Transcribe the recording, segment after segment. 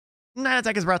Night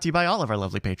Attack is brought to you by all of our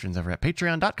lovely patrons over at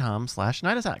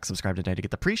patreon.com/Night Attack. Subscribe today to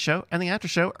get the pre-show and the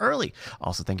after-show early.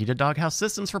 Also, thank you to Doghouse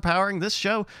Systems for powering this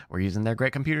show. We're using their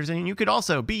great computers, and you could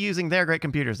also be using their great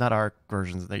computers, not our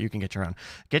versions that you can get your own.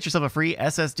 Get yourself a free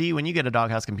SSD when you get a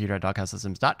Doghouse computer at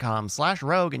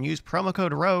doghousesystems.com/rogue and use promo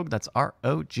code ROGUE, that's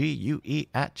ROGUE,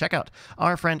 at checkout.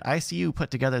 Our friend ICU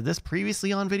put together this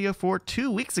previously on video for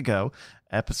 2 weeks ago,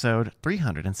 episode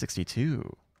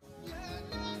 362.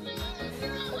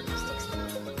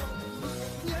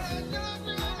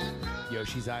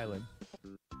 Yoshi's Island.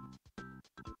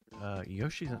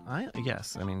 Yoshi's Island?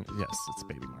 Yes. I mean, yes, it's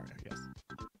Baby Mario, yes.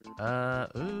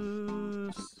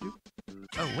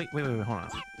 Oh, wait, hold on.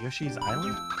 Yoshi's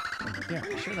Island? Yeah,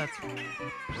 I'm sure that's...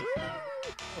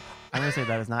 I'm gonna say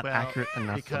that is not accurate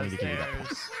enough for me to give you that point.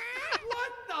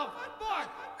 What the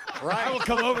fuck? Right. I will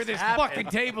come over this fucking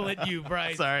table at you,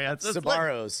 Bryce. Sorry, that's just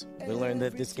Sabaros. We learned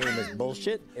that this game is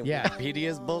bullshit, and Yeah. Wikipedia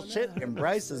is bullshit, and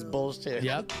Bryce is bullshit.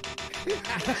 Yep.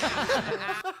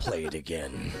 Play it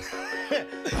again. You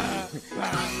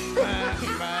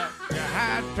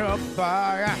had to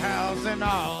buy a house in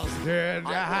Austin.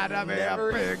 You had to be a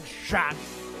big shot.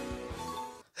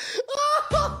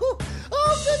 Oh,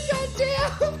 good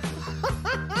goddamn!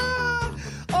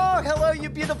 Oh, hello, you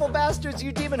beautiful bastards,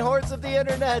 you demon hordes of the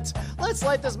internet. Let's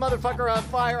light this motherfucker on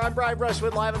fire. I'm Brian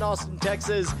Brushwood, live in Austin,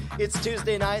 Texas. It's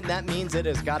Tuesday night, and that means it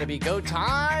has got to be go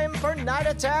time for Night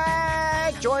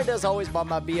Attack. Joined as always by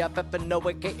my BFF and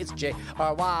Noah K. It's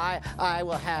JRY. I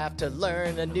will have to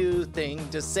learn a new thing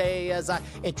to say as I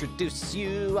introduce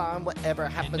you on whatever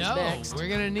happens No, next. we're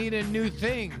gonna need a new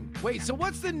thing. Wait, so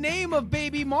what's the name of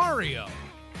Baby Mario?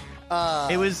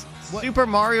 It was Super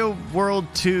Mario World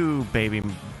 2, Baby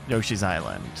Yoshi's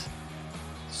Island.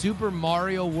 Super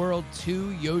Mario World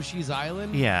 2 Yoshi's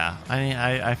Island? Yeah,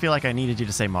 I feel like I needed you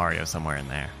to say Mario somewhere in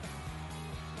there.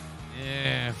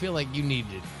 Yeah, I feel like you need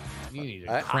to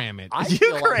cram it. I You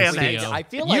feel like cram we- it. I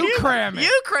feel like You cram it.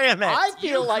 You cram it! I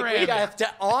feel You like cram we it. have to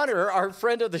honor our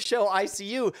friend of the show,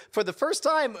 ICU, for the first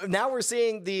time. Now we're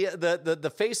seeing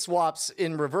the face swaps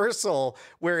in reversal,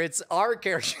 where it's our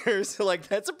characters. Like,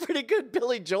 that's a pretty good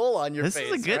Billy Joel on your This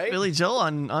face, is a good right? Billy Joel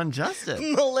on Justice.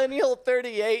 Millennial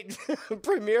 38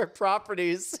 Premier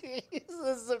Properties. This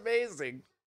is amazing.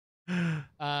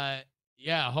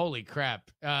 Yeah, holy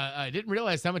crap. I didn't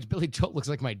realize how much Billy Joel looks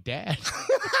like my dad.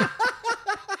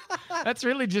 That's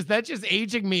just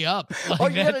aging me up. Like, All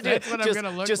you gotta do, that's what I'm gonna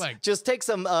look just, like. just take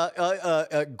some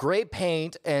gray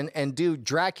paint and do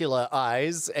Dracula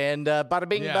eyes, and bada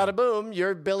bing, Yeah. bada boom,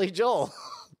 you're Billy Joel.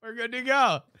 We're good to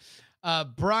go.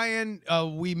 Brian,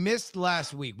 we missed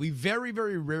last week. We very,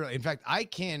 very rarely, in fact, I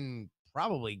can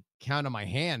probably count on my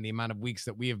hand the amount of weeks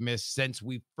that we have missed since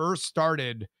we first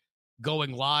started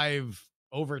going live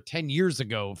over 10 years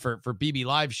ago for BB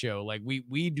Live Show. Like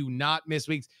we do not miss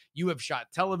weeks. You have shot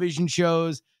television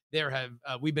shows.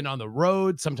 We've been on the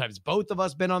road. Sometimes both of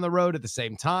us been on the road at the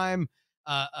same time.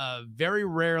 Very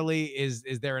rarely is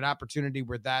there an opportunity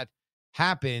where that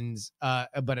happens.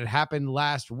 But it happened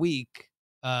last week.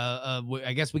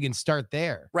 I guess we can start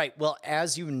there. Right. Well,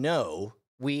 as you know,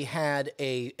 we had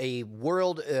a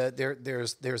world.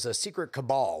 There's a secret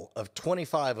cabal of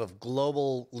 25 of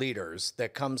global leaders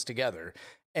that comes together,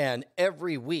 and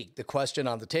every week the question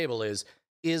on the table is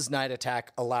Night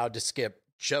Attack allowed to skip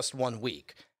just 1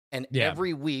 week? And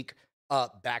every week,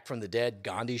 back from the dead,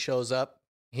 Gandhi shows up.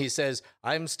 He says,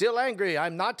 "I'm still angry.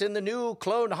 I'm not in the new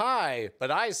Clone High,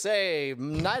 but I say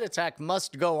Night Attack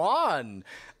must go on."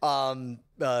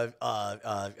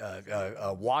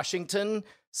 Washington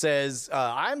says,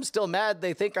 "I'm still mad.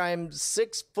 They think I'm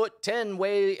 6'10",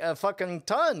 weigh a fucking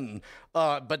ton.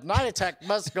 But Night Attack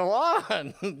must go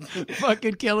on."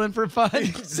 Fucking killing for fun.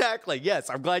 Exactly. Yes,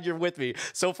 I'm glad you're with me.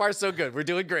 So far, so good. We're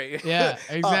doing great. Yeah,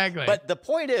 exactly. But the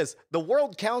point is, the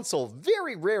World Council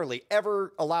very rarely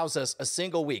ever allows us a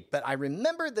single week. But I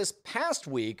remember this past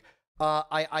week,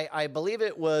 I believe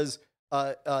it was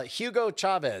Hugo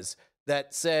Chavez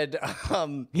that said,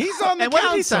 He's on the And council. what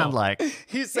did he sound like?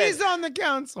 he said, He's on the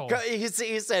council. he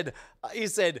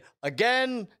said,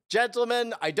 "Again,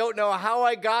 gentlemen, I don't know how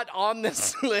I got on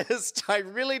this list. I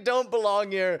really don't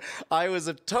belong here. I was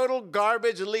a total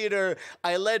garbage leader.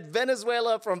 I led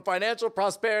Venezuela from financial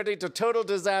prosperity to total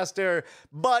disaster.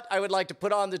 But I would like to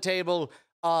put on the table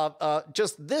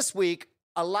just this week,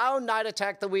 allow Night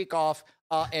Attack the week off.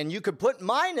 And you could put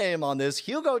my name on this,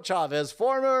 Hugo Chavez,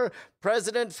 former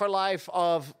president for life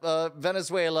of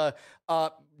Venezuela.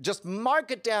 Just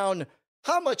mark it down.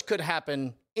 How much could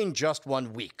happen in just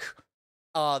 1 week?"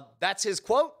 That's his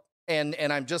quote, and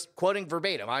I'm just quoting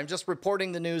verbatim. I'm just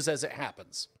reporting the news as it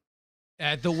happens.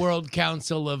 at the World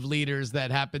Council of Leaders that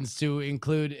happens to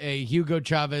include a Hugo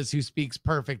Chavez who speaks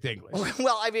perfect English.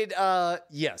 Well, I mean,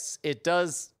 yes, it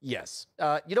does. Yes.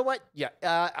 You know what? Yeah,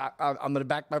 I'm going to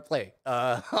back my play.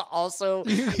 Also,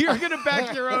 You're going to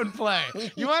back your own play.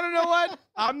 You want to know what?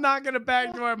 I'm not going to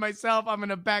backdoor myself. I'm going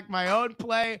to back my own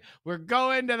play. We're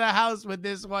going to the house with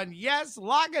this one. Yes,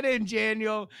 lock it in,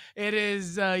 Daniel. It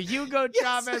is Hugo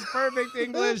Chavez, perfect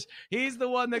English. He's the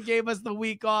one that gave us the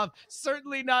week off.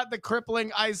 Certainly not the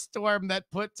crippling ice storm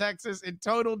that put Texas in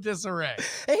total disarray.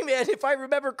 Hey, man, if I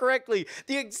remember correctly,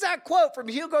 the exact quote from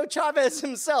Hugo Chavez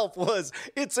himself was,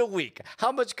 "It's a week.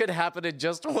 How much could happen in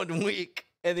just 1 week?"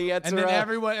 And the answer,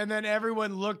 and then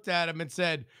everyone looked at him and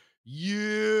said,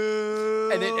 "You."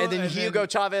 And then Hugo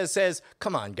Chavez says,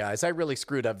 "Come on, guys, I really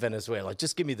screwed up Venezuela.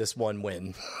 Just give me this one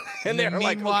win." And they're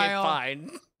like, "Okay,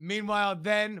 fine." Meanwhile,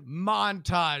 then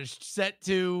montage set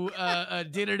to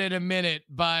 "Did It in a Minute"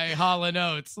 by Hall &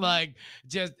 Oates, like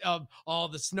just all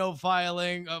the snow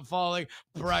falling,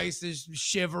 Bryce is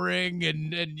shivering,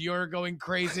 and you're going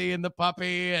crazy in the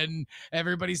puppy, and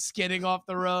everybody's skidding off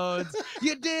the roads.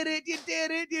 You did it, you did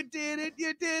it, you did it,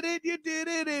 you did it, you did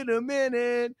it in a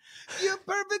minute. You're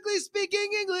perfectly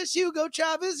speaking English, Hugo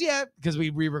Chavez, yeah. Because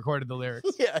we re-recorded the lyrics.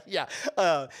 Yeah.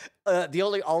 The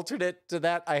only alternate to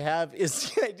that I have is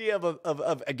the idea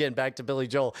of again, back to Billy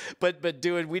Joel, but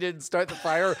we didn't start the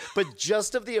fire, but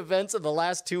just of the events of the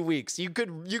last 2 weeks. You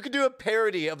could do a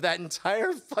parody of that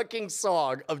entire fucking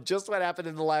song of just what happened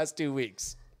in the last 2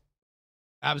 weeks.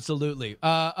 Absolutely.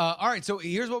 All right. So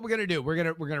here's what we're gonna do. We're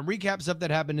gonna recap stuff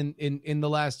that happened in the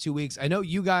last 2 weeks. I know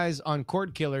you guys on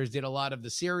Cord Killers did a lot of the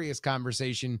serious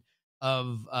conversation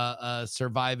of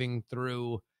surviving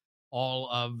through all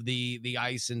of the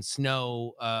ice and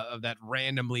snow of that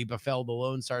randomly befell the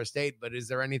Lone Star State. But is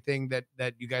there anything that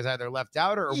you guys either left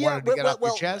out or wanted to get off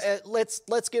your chest?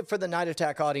 Let's give for the Night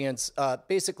Attack audience.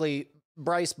 Basically,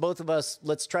 Bryce, both of us,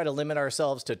 let's try to limit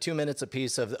ourselves to 2 minutes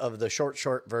apiece of the short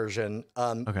version.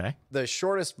 Okay. The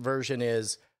shortest version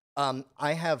is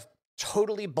I have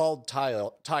totally bald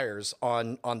tires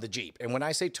on the Jeep. And when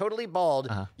I say totally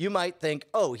bald, you might think,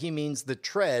 oh, he means the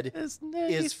tread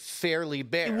is fairly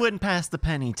bare. It wouldn't pass the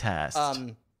penny test.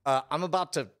 I'm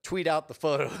about to tweet out the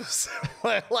photos.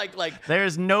 like there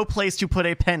is no place to put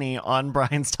a penny on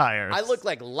Brian's tires. I look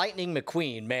like Lightning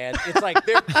McQueen, man. It's like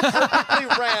they're perfectly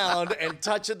round and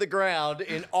touching the ground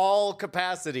in all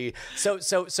capacity.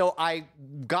 So I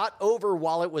got over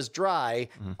while it was dry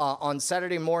on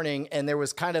Saturday morning, and there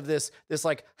was kind of this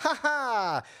like,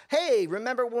 hey,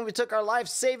 remember when we took our life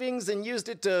savings and used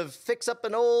it to fix up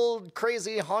an old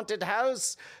crazy haunted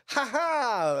house?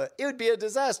 It would be a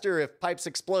disaster if pipes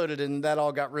exploded and that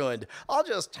all got ruined. I'll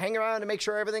just hang around and make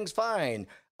sure everything's fine.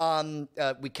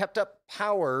 We kept up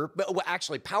power, but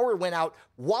actually power went out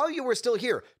while you were still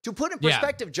here. To put in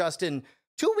perspective, Justin,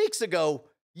 2 weeks ago,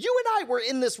 you and I were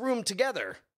in this room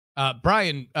together.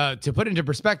 Brian, to put into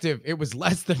perspective, it was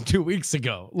less than 2 weeks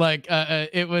ago. Like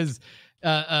it was, or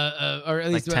at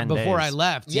least like before days. I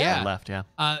left. I left.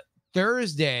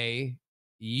 Thursday,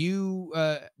 you,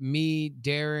 me,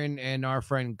 Darren, and our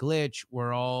friend Glitch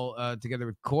were all together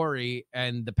with Corey,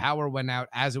 and the power went out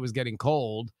as it was getting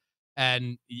cold.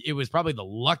 And it was probably the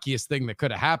luckiest thing that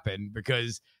could have happened,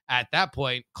 because at that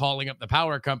point, calling up the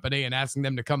power company and asking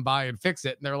them to come by and fix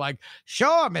it, and they're like,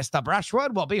 sure, Mr.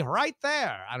 Brushwood, we'll be right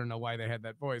there. I don't know why they had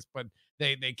that voice, but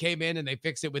they came in and they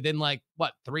fixed it within like,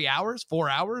 what, 3 hours, 4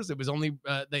 hours? It was only,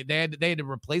 they had to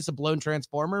replace a blown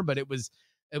transformer, but it was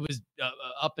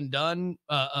up and done,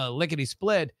 lickety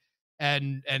split.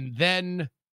 And then,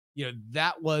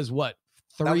 that was what,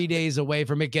 3 days away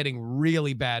from it getting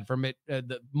really bad. From it,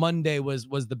 the Monday was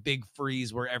the big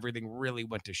freeze where everything really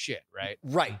went to shit, right?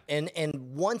 Right. And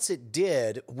once it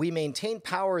did, we maintained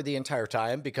power the entire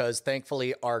time because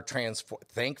thankfully our transformer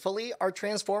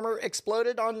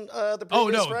exploded on the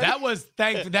previous Friday. That was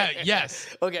yes.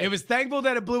 Okay. It was thankful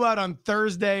that it blew out on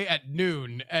Thursday at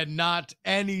noon and not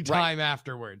any time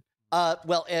afterward.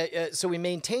 So we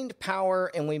maintained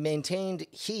power and we maintained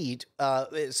heat.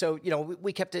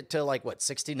 We kept it to like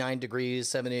 69 degrees,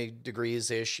 70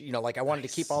 degrees ish. Like I wanted to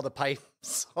keep all the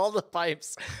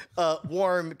pipes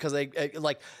warm because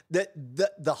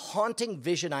the haunting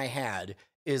vision I had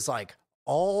is like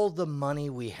all the money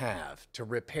we have to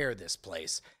repair this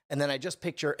place, and then I just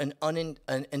picture an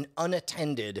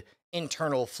unattended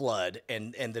internal flood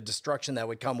and the destruction that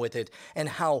would come with it, and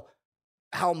how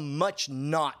how much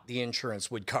not the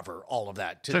insurance would cover all of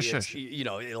that. To Sure. you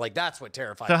know, like that's what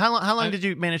terrified So me. how long did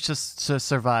you manage to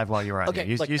survive while you were out here?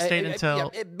 You stayed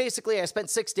until... basically, I spent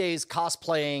 6 days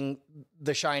cosplaying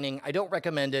The Shining. I don't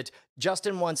recommend it.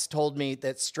 Justin once told me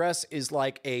that stress is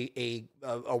like a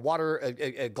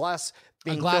glass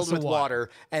being filled with water,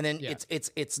 and then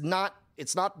it's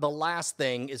not the last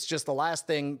thing. It's just the last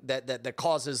thing that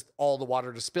causes all the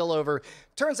water to spill over.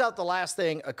 Turns out the last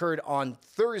thing occurred on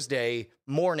Thursday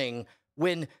morning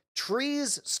when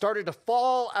trees started to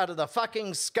fall out of the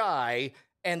fucking sky.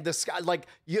 And the sky, like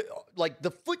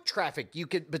the foot traffic you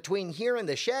could between here and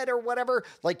the shed or whatever,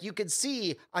 like you could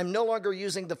see I'm no longer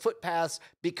using the footpaths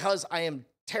because I am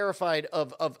terrified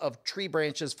of tree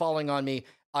branches falling on me.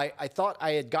 I thought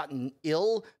I had gotten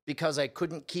ill because I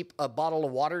couldn't keep a bottle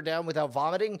of water down without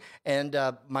vomiting. And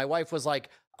my wife was like,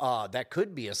 that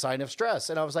could be a sign of stress.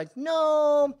 And I was like,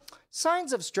 no,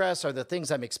 signs of stress are the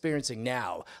things I'm experiencing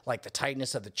now, like the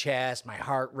tightness of the chest, my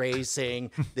heart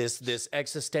racing, this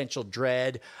existential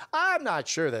dread. I'm not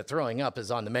sure that throwing up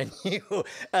is on the menu.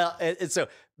 And so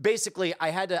basically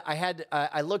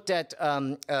I looked at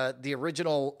the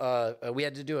original, we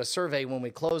had to do a survey when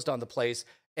we closed on the place,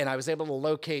 and I was able to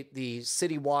locate the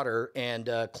city water and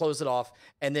close it off.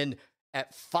 And then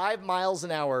at 5 miles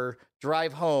an hour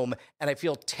drive home, and I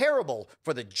feel terrible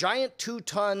for the giant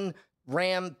 2-ton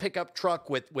Ram pickup truck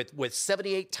with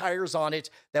 78 tires on it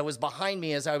that was behind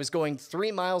me as I was going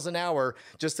 3 miles an hour.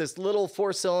 Just this little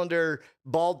 4-cylinder,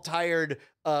 bald-tired,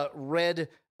 red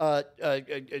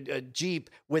Jeep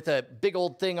with a big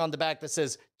old thing on the back that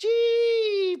says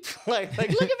Jeep. like look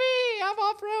at me, I'm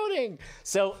off-roading.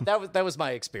 So that was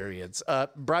my experience.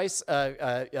 Bryce,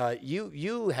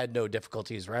 you had no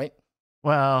difficulties, right?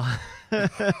 Well,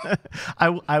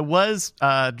 I was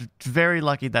very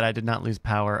lucky that I did not lose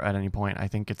power at any point. I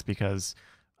think it's because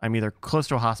I'm either close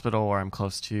to a hospital or I'm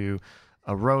close to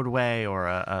a roadway or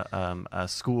a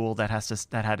school that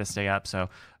had to stay up. So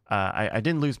I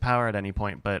didn't lose power at any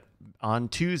point. But on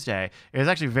Tuesday, it was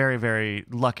actually very, very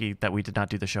lucky that we did not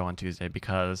do the show on Tuesday,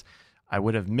 because I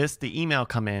would have missed the email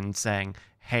come in saying,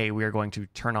 hey, we are going to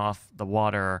turn off the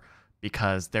water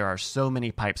because there are so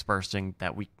many pipes bursting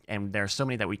and there are so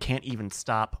many that we can't even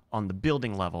stop on the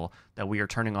building level that we are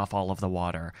turning off all of the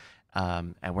water.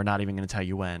 And we're not even going to tell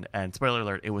you when. And spoiler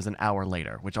alert, it was an hour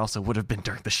later, which also would have been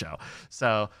during the show.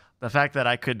 So the fact that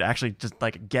I could actually just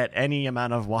get any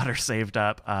amount of water saved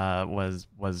up was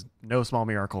no small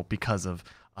miracle because of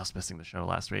us missing the show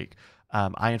last week.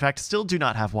 I, in fact, still do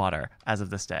not have water as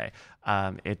of this day.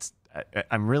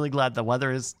 I'm really glad the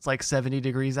weather is like 70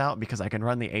 degrees out because I can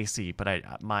run the AC, but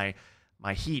my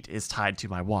heat is tied to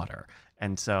my water.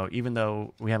 And so even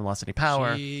though we haven't lost any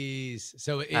power,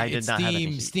 so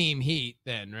it's steam heat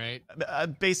then, right?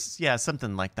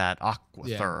 Something like that,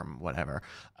 aquatherm, whatever.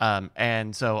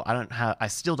 And so I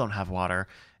still don't have water.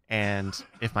 And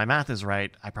if my math is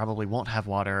right, I probably won't have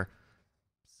water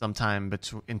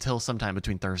until sometime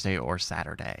between Thursday or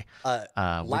Saturday,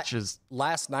 which is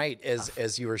last night.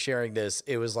 As you were sharing this,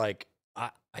 it was like I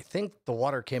think the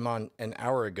water came on an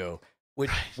hour ago.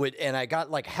 And I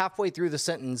got like halfway through the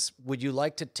sentence. Would you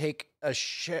like to take a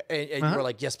share? And you were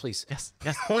like, yes, please. Yes.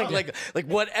 like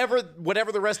whatever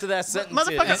the rest of that sentence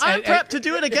Motherfucker, is. I'm prepped to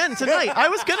do it again tonight. I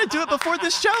was going to do it before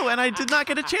this show, and I did not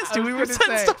get a chance to. We were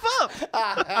setting stuff up.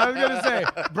 I was going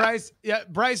to say,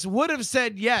 Bryce would have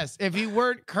said yes if he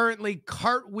weren't currently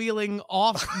cartwheeling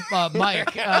off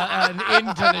mic and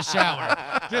into the shower.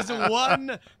 Just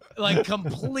one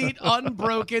complete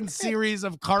unbroken series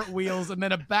of cartwheels and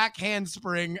then a back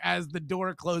handspring as the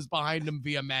door closed behind him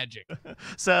via magic.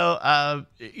 So,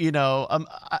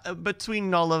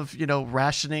 between all of,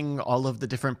 rationing all of the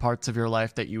different parts of your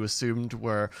life that you assumed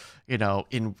were,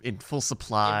 in full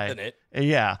supply. Infinite.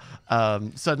 Yeah.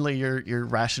 Suddenly you're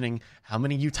rationing how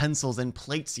many utensils and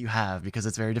plates you have because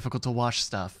it's very difficult to wash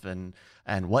stuff, and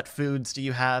what foods do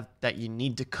you have that you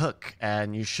need to cook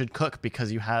and you should cook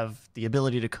because you have the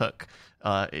ability to cook,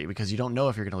 because you don't know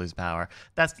if you're going to lose power.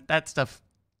 That stuff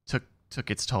took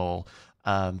its toll.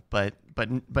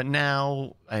 But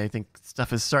now I think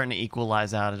stuff is starting to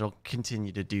equalize out. It'll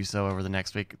continue to do so over the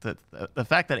next week. The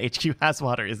fact that HQ has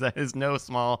water is no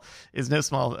small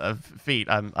feat.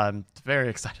 I'm very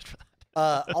excited for that.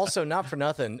 Also, not for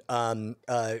nothing.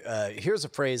 Here's a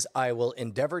phrase I will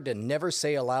endeavor to never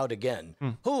say aloud again.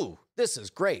 Ooh, this is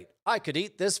great. I could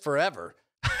eat this forever.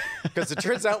 Because it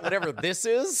turns out whatever this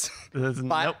is,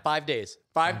 5 days.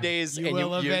 5 days, and you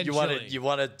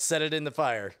want to set it in the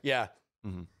fire. Yeah.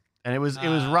 Mm-hmm. And it was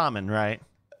ramen, right?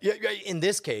 Yeah, in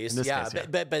this case, In this yeah, case,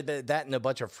 yeah. But that and a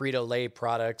bunch of Frito-Lay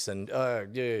products and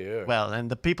yeah. Well, and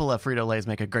the people at Frito-Lay's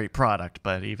make a great product,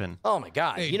 but even Oh my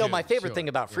God. They You know, do, my favorite sure, thing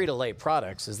about Frito-Lay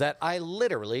products is that I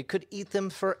literally could eat them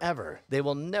forever. They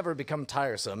will never become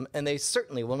tiresome, and they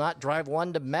certainly will not drive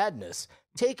one to madness.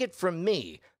 Take it from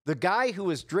me, the guy who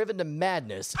was driven to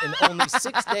madness in only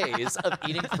 6 days of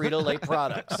eating Frito-Lay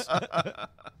products.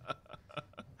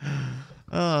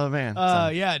 oh man,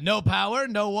 Yeah, no power,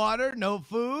 no water, no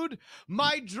food.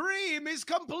 My dream is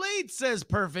complete, says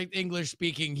perfect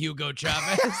English-speaking Hugo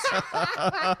Chavez.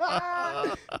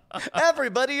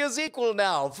 Everybody is equal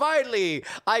now. Finally,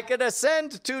 I can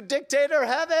ascend to dictator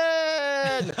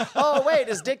heaven. Oh, wait,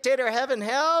 is dictator heaven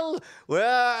hell?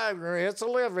 Well, it's a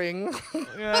living.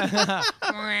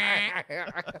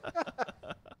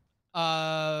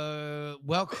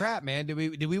 Well, crap, man. Do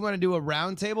we want to do a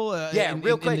roundtable? Yeah,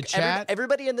 real quick. in the chat.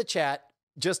 Everybody in the chat,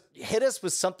 just hit us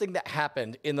with something that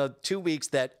happened in the 2 weeks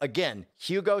that, again,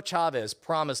 Hugo Chavez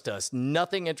promised us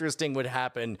nothing interesting would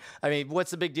happen. I mean,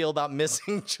 what's the big deal about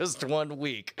missing just 1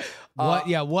 week?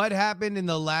 What happened in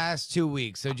the last 2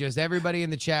 weeks? So just everybody in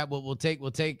the chat, we'll take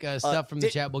stuff from the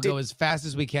chat. We'll go as fast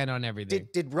as we can on everything.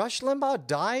 Did Rush Limbaugh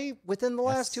die within the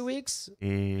last 2 weeks?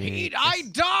 I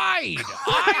died,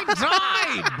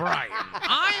 Brian.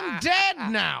 I'm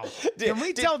dead now. Can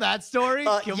we tell that story?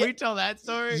 Can we tell that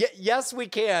story? Yes, we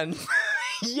can.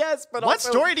 Yes, but what also,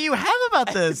 story do you have about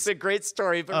It's this? a great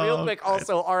story, but real quick,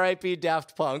 also R.I.P.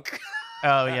 Daft Punk.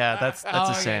 Oh yeah, that's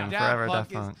a shame. Daft Forever Punk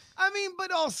Daft Punk. I mean,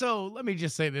 but also, let me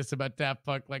just say this about Daft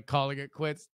Punk, like calling it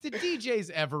quits. Did DJs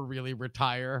ever really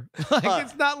retire? Like,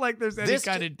 it's not like there's any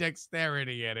kind of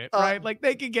dexterity in it, right? Like,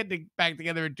 they can get back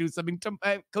together and do something to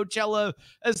Coachella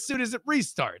as soon as it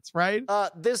restarts, right?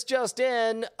 This just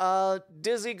in,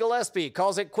 Dizzy Gillespie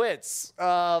calls it quits.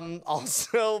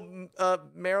 Also,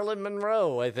 Marilyn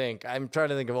Monroe, I think. I'm trying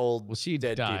to think of old she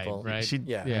dead died, people. right? I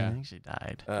think she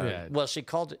died. Well, she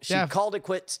called it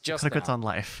quits just Quits now. on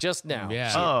life. Just now.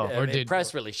 Yeah. Or did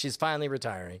press release. She's finally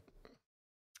retiring.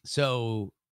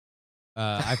 So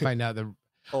I find out that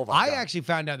I actually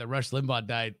found out that Rush Limbaugh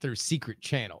died through secret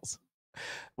channels.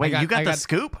 Wait, you got the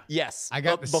scoop? Yes. I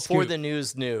got before scoop. the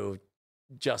news knew.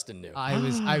 Justin knew.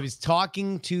 I was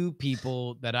talking to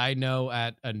people that I know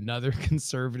at another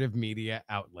conservative media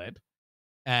outlet,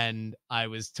 and I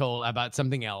was told about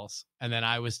something else, and then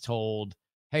I was told,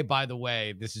 hey, by the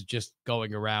way, this is just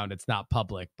going around. It's not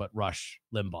public, but Rush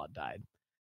Limbaugh died.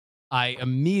 I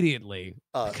immediately,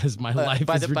 because my life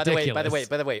is ridiculous.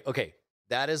 By the way, okay,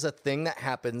 that is a thing that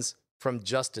happens from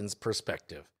Justin's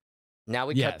perspective. Now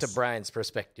we cut to Brian's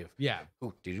perspective. Yeah.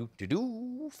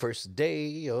 First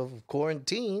day of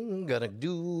quarantine. Gonna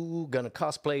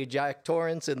cosplay Jack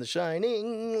Torrance in The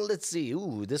Shining. Let's see.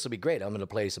 Ooh, this will be great. I'm gonna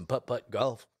play some putt-putt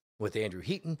golf with Andrew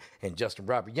Heaton and Justin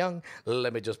Robert Young.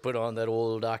 Let me just put on that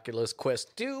old Oculus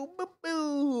Quest 2.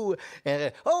 Boo-boo.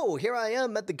 And here I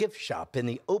am at the gift shop in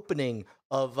the opening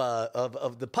of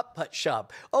the putt-putt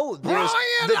shop. Oh, Brian,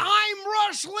 I'm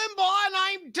Rush Limbaugh and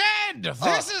I'm dead.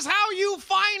 This is how you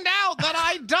find out that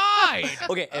I died.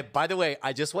 Okay, and by the way,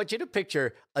 I just want you to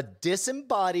picture a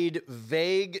disembodied,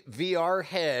 vague VR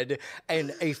head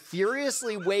and a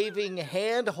furiously waving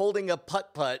hand holding a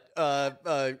putt-putt.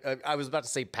 I was about to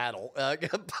say paddle.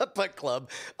 Putt-putt club.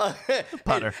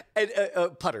 Putter. And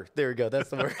putter. There we go. That's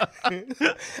the word.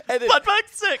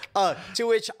 Putt-putt's sick. To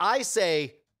which I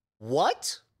say,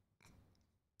 what?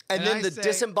 And then the say,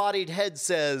 disembodied head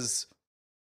says,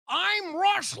 I'm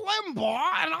Rush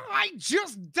Limbaugh and I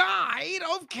just died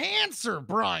of cancer,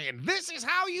 Brian. This is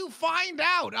how you find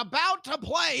out. About to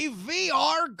play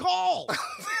VR golf.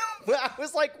 Well, I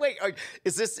was like, wait,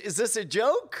 is this a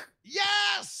joke?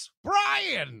 Yes,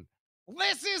 Brian.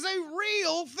 This is a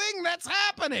real thing that's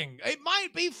happening. It might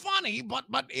be funny, but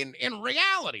in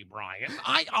reality, Brian,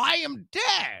 I am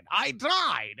dead. I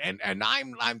died, and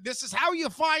I'm this is how you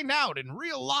find out in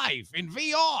real life in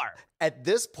VR. At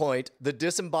this point, the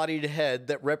disembodied head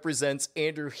that represents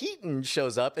Andrew Heaton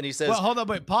shows up, and he says, "Well, hold on,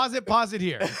 wait, pause it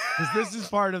here, because this is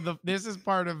part of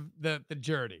the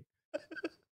journey."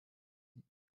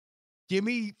 Give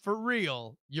me, for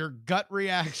real, your gut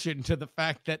reaction to the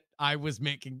fact that I was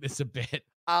making this a bit.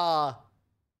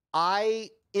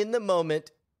 In the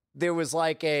moment, there was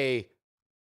like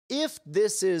if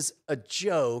this is a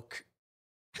joke,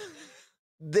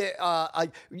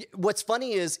 what's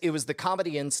funny is it was the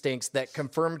comedy instincts that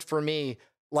confirmed for me,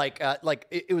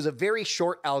 it was a very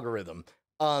short algorithm.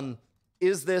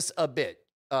 Is this a bit?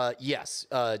 Yes.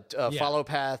 Follow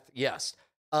path? Yes.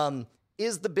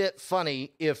 Is the bit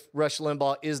funny if Rush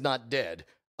Limbaugh is not dead?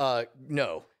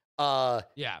 No.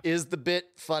 Yeah. Is the bit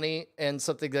funny and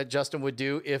something that Justin would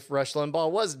do if Rush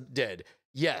Limbaugh was dead?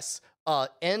 Yes.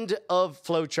 End of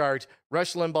flowchart.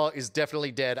 Rush Limbaugh is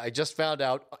definitely dead. I just found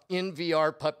out in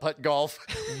VR putt-putt golf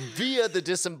via the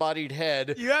disembodied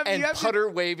head and putter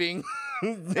waving.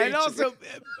 And also,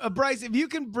 Bryce, if you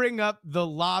can bring up the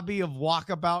lobby of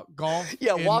Walkabout Golf.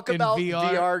 Yeah, Walkabout in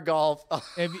VR golf.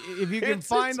 If you can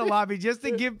find the lobby, just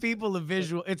to give people a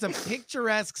visual, it's a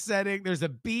picturesque setting. There's a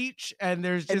beach and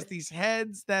there's just these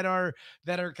heads that are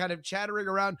kind of chattering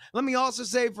around. Let me also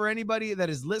say, for anybody that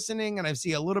is listening, and I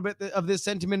see a little bit of this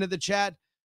sentiment in the chat,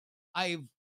 I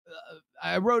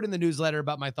wrote in the newsletter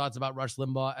about my thoughts about Rush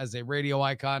Limbaugh as a radio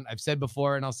icon. I've said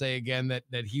before, and I'll say again,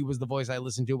 that he was the voice I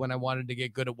listened to when I wanted to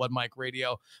get good at one mic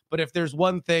radio. But if there's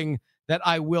one thing that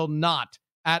I will not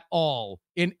at all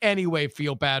in any way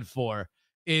feel bad for,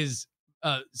 is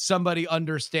somebody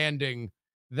understanding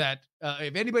that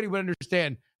if anybody would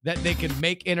understand that they can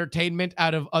make entertainment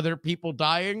out of other people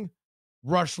dying,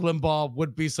 Rush Limbaugh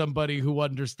would be somebody who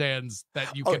understands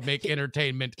that you can make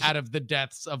entertainment out of the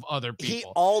deaths of other people. He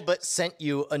all but sent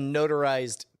you a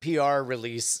notarized PR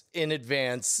release in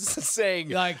advance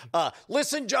saying,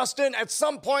 listen, Justin, at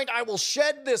some point I will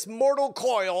shed this mortal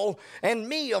coil, and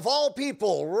me, of all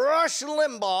people, Rush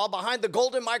Limbaugh, behind the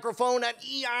golden microphone at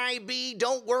EIB,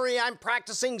 don't worry, I'm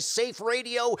practicing safe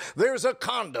radio. There's a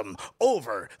condom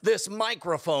over this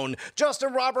microphone.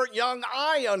 Justin Robert Young,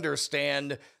 I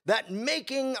understand that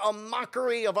making a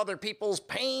mockery of other people's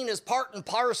pain is part and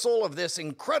parcel of this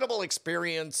incredible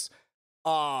experience.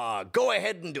 Go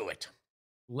ahead and do it.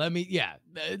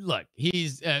 Look,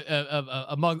 he's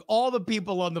among all the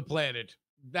people on the planet,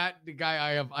 that the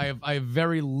guy I have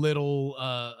very little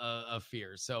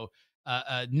fear. So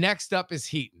next up is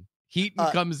Heaton. Heaton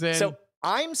comes in. So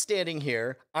I'm standing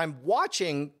here, I'm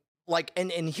watching,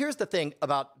 and here's the thing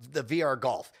about the VR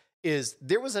golf is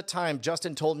there was a time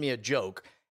Justin told me a joke,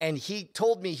 and he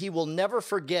told me he will never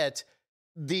forget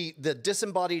the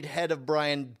disembodied head of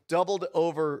Brian doubled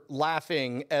over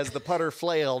laughing as the putter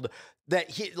flailed.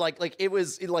 That he it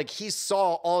was like he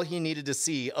saw all he needed to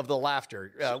see of the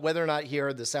laughter, whether or not he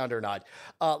heard the sound or not.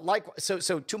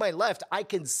 So to my left, I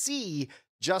can see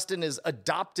Justin is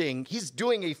he's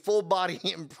doing a full body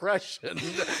impression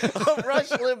of Rush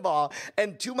Limbaugh.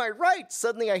 And to my right,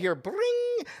 suddenly I hear bring,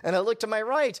 and I look to my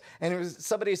right, and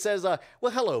somebody says,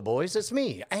 well, hello, boys, it's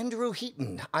me, Andrew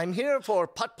Heaton. I'm here for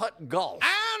putt-putt golf.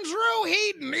 Andrew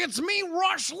Heaton, it's me,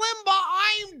 Rush Limbaugh.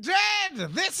 I'm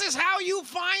dead. This is how you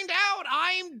find out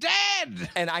I'm dead.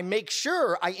 And I make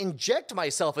sure I inject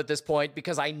myself at this point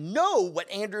because I know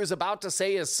what Andrew's about to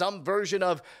say is some version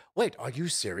of, wait, are you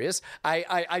serious?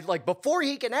 I before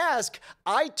he can ask,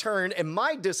 I turn and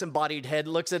my disembodied head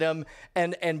looks at him,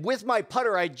 and with my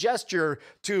putter, I gesture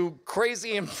to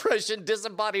crazy impression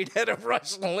disembodied head of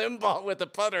Rush Limbaugh with a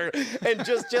putter, and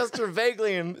just gesture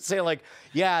vaguely and say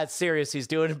yeah, it's serious. He's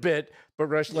doing a bit, but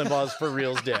Rush Limbaugh's for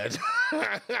real's dead.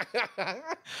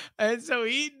 And so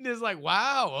Heaton is like,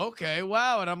 wow, okay,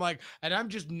 wow. And I'm like, and I'm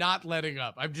just not letting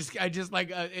up. It's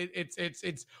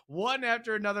one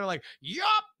after another,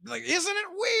 yup, isn't it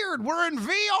weird? We're in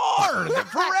VR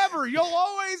forever. You'll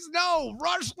always know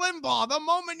Rush Limbaugh. The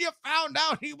moment you found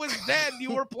out he was dead,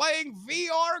 you were playing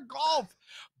VR golf.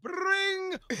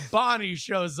 Bring Bonnie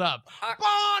shows up.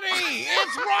 Bonnie,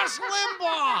 it's Rush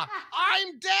Limbaugh.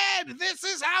 I'm dead. This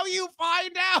is how you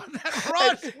find out that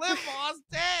Rush Limbaugh's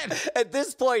dead. At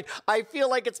this point, I feel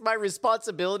like it's my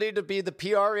responsibility to be the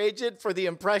PR agent for the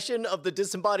impression of the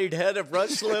disembodied head of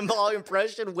Rush Limbaugh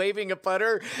impression waving a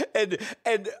putter. And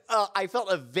I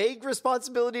felt a vague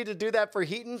responsibility to do that for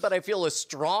Heaton, but I feel a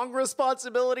strong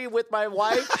responsibility with my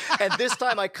wife. And this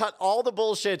time I cut all the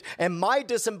bullshit, and my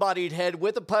disembodied head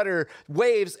with a putter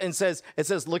waves and says,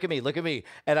 look at me.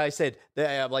 And I said,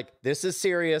 I'm like, this is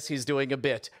serious. He's doing a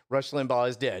bit. Rush Limbaugh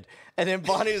is dead. And then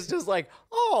Bonnie's just like,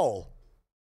 oh,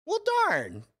 well,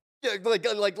 darn. Like,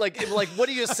 what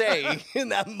do you say in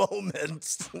that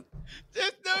moment?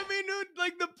 I mean,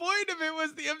 the point of it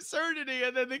was the absurdity,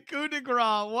 and then the coup de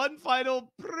grace, one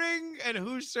final pring, and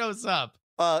who shows up?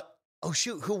 Oh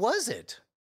shoot, who was it?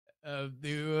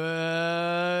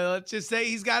 Let's just say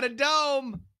he's got a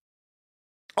dome.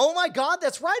 Oh my God,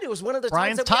 that's right. It was one of the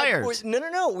Brian's times that tired.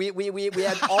 No. We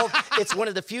had all. It's one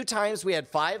of the few times we had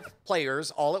 5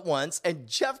 players all at once, and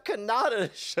Jeff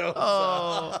Kanata shows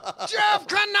up. Jeff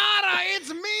Kanata,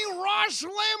 it's me, Rush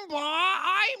Limbaugh.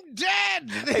 I'm dead.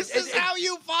 This is how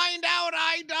you find out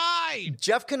I died.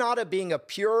 Jeff Kanata, being a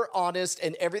pure, honest,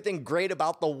 and everything great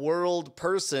about the world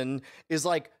person, is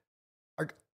like,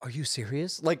 Are you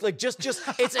serious? Like just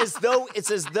it's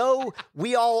as though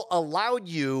we all allowed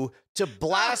you to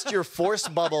blast your force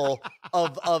bubble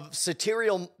of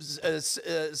satirical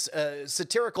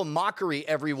mockery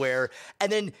everywhere,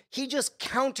 and then he just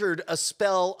countered a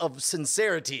spell of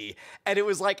sincerity, and it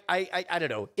was like I don't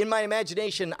know. In my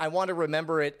imagination, I want to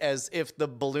remember it as if the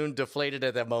balloon deflated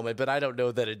at that moment, but I don't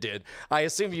know that it did. I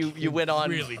assume you went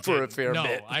on really for a fair no,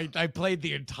 bit. I played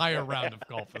the entire round of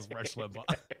golf as Rush Limbaugh.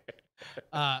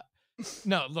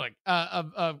 No, look,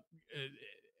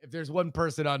 if there's one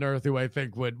person on earth who I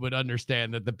think would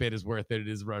understand that the bit is worth it, it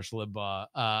is Rush Limbaugh.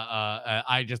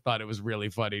 I just thought it was really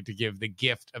funny to give the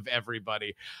gift of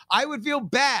everybody. I would feel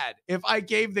bad if I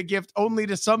gave the gift only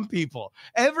to some people.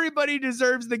 Everybody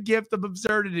deserves the gift of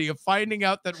absurdity of finding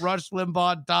out that Rush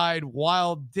Limbaugh died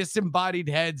while disembodied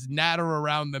heads natter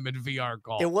around them in VR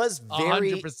golf. It was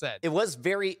very 100%. It was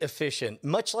very efficient,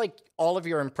 much like all of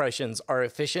your impressions are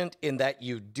efficient in that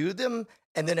you do them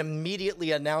and then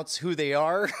immediately announce who they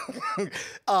are.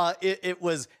 It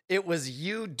was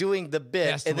you doing the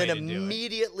bit Best and then way to do it.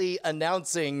 immediately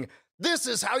announcing, this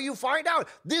is how you find out.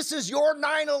 This is your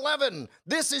 9/11.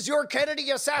 This is your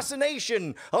Kennedy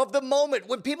assassination of the moment.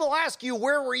 When people ask you,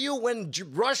 where were you when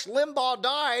Rush Limbaugh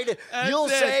died? You'll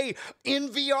say, in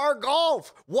VR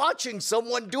golf, watching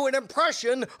someone do an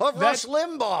impression of Rush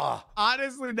Limbaugh.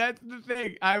 Honestly, that's the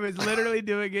thing. I was literally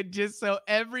doing it just so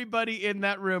everybody in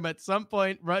that room at some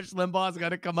point, Rush Limbaugh's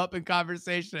going to come up in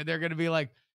conversation and they're going to be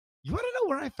like, you want to know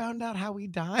where I found out how he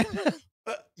died?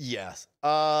 Yes.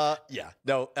 Yeah.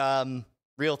 No.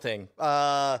 Real thing.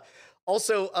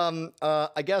 Also,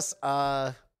 I guess.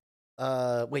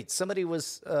 Wait. Somebody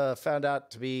was found out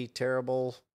to be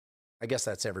terrible. I guess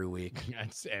that's every week.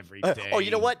 That's every day. Oh, you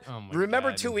know what? Oh my Remember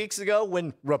God. 2 weeks ago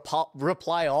when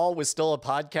Reply All was still a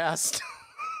podcast?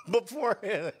 Before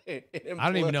I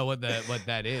don't even know what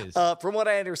that is. From what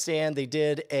I understand, they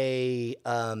did a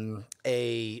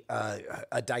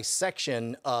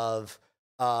dissection of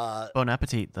Bon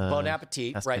Appetit. The Bon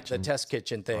Appetit, test right? kitchen The test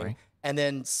kitchen thing. story. And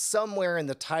then somewhere in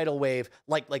the tidal wave,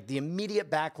 like the immediate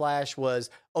backlash was,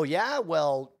 oh yeah,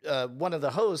 well, one of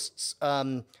the hosts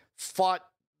fought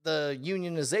the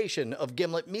unionization of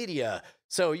Gimlet Media,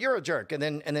 so you're a jerk. And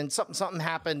then something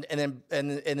happened, and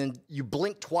then you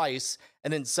blink twice,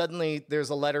 and then suddenly there's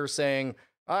a letter saying,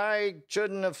 I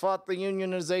shouldn't have fought the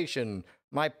unionization.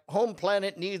 My home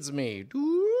planet needs me.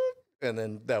 And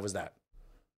then that was that.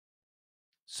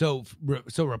 So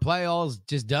Reply All's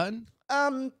just done?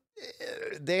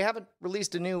 They haven't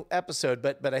released a new episode,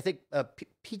 but I think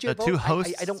PJ The Bo- two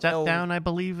hosts I don't stepped know. down, I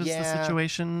believe, is the Yeah.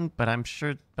 situation. But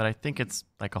I think it's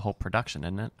like a whole production,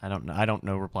 isn't it? I don't know. I don't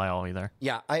know Reply All either.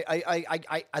 Yeah,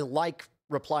 I like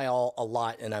Reply All a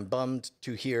lot, and I'm bummed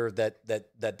to hear that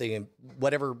they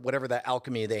whatever that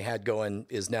alchemy they had going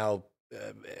is now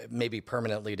maybe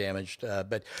permanently damaged.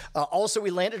 But also,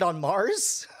 we landed on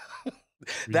Mars.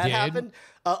 That did? happened.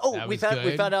 That we was found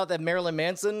good. out that Marilyn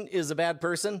Manson is a bad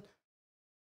person.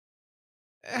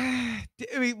 I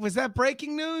mean, was that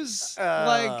breaking news?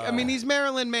 He's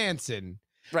Marilyn Manson.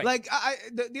 Right. Like,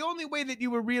 the only way that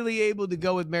you were really able to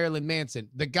go with Marilyn Manson,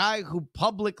 the guy who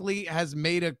publicly has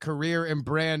made a career and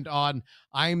brand on,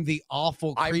 I'm the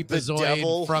awful I'm the creepazoid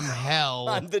devil. from hell,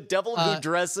 I'm the devil who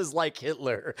dresses like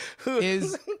Hitler.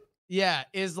 is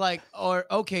like, or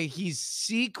okay, he's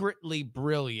secretly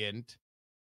brilliant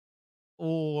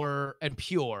and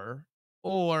pure,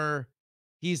 or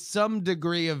he's some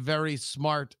degree of very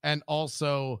smart and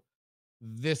also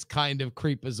this kind of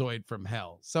creepazoid from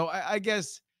hell. So I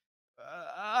guess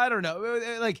I don't know.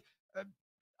 Like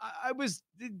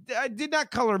I did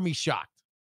not color me shocked.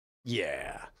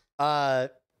 Yeah. Oh,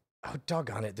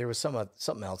 doggone it. There was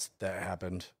something else that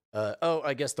happened.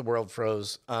 I guess the world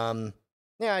froze. Yeah,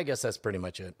 I guess that's pretty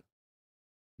much it.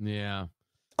 Yeah.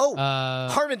 Oh,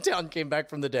 Harmontown came back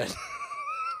from the dead.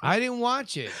 I didn't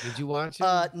watch it. Did you watch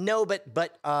it? No,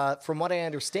 but from what I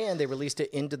understand, they released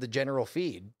it into the general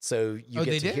feed, so you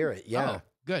get to hear it. Yeah,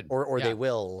 good. Or Yeah. they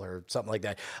will, or something like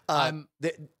that.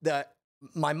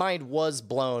 My mind was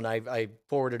blown. I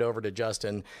forwarded over to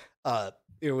Justin.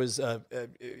 There was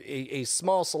a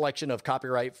small selection of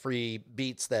copyright-free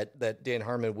beats that Dan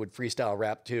Harmon would freestyle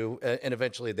rap to, and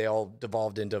eventually they all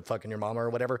devolved into "Fucking Your Mama"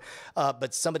 or whatever.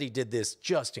 But somebody did this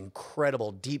just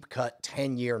incredible deep cut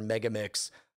 10-year mega mix.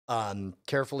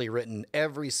 Carefully written.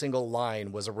 Every single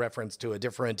line was a reference to a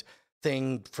different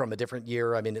thing from a different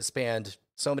year. I mean, it spanned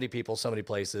so many people, so many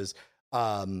places.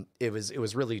 It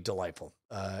was really delightful.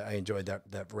 I enjoyed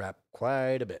that rap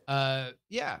quite a bit.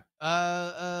 Yeah,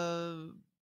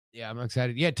 I'm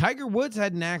excited. Yeah, Tiger Woods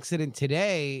had an accident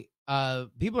today.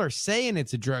 people are saying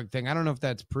it's a drug thing. I don't know if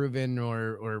that's proven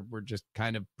or we're just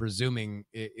kind of presuming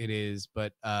it is,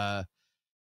 but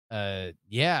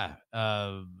yeah,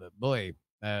 boy,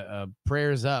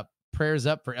 prayers up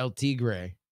for El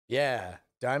Tigre. Yeah,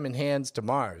 diamond hands to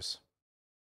Mars.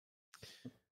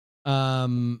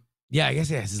 Yeah, I guess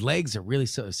his legs are really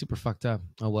super fucked up.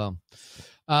 Oh well.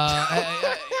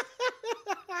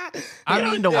 I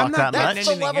don't need to walk that much. That's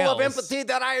the level of empathy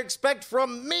that I expect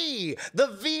from me, the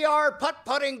VR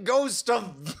putt-putting ghost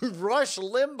of Rush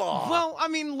Limbaugh. Well, I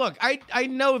mean, look, I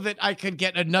know that I could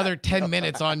get another 10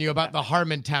 minutes on you about the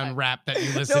Harmontown rap that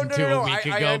you listened to a week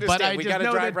ago, but I just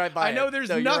know that I know there's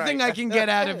nothing I can get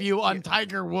out of you on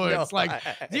Tiger Woods. Like,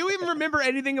 do you even remember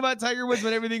anything about Tiger Woods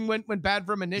when everything went bad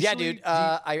from initially? Yeah, dude.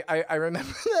 I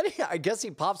remember that. I guess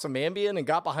he popped some Ambien and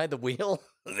got behind the wheel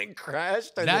and then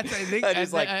crashed. I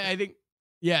think.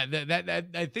 Yeah,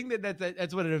 I think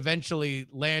that's what it eventually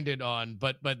landed on.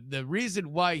 But the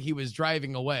reason why he was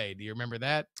driving away, do you remember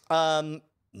that?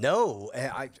 No,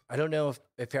 I don't know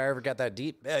if I ever got that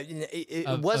deep.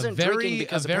 It wasn't drinking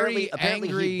because apparently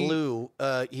he blew.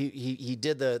 He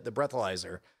did the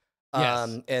breathalyzer.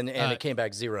 Yes. And it came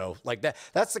back 0. Like that.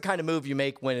 That's the kind of move you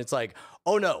make when it's like,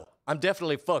 oh no, I'm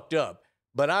definitely fucked up,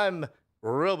 but I'm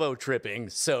robo tripping.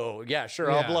 So yeah,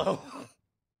 sure, I'll blow.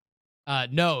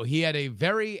 No, he had a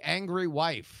very angry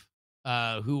wife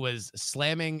who was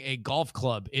slamming a golf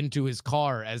club into his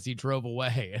car as he drove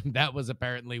away. And that was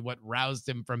apparently what roused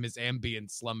him from his ambient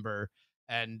slumber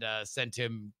and sent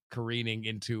him careening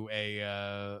into a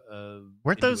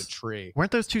tree.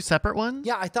 Weren't those two separate ones?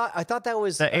 Yeah, I thought that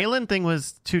was... The Aylin thing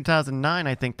was 2009.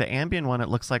 I think the Ambien one, it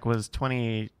looks like, was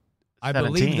 2017. I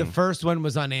believe the first one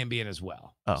was on Ambien as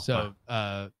well. Oh, so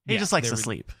he just likes to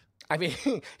sleep. I mean,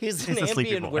 he's an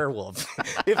ambient werewolf.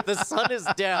 If the sun is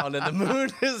down and the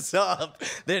moon is up,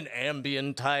 then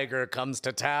Ambient Tiger comes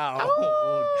to town.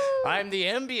 Oh. I'm the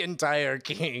Ambient Tire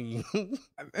King.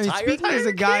 Speaking as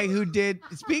a guy who did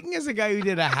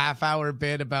a half-hour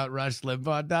bit about Rush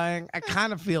Limbaugh dying, I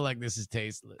kind of feel like this is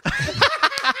tasteless.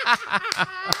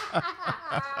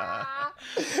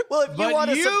 Well, if you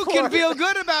want to support... you can feel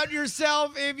good about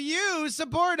yourself if you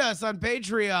support us on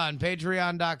Patreon.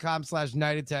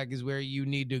 Patreon.com/Night Attack is where you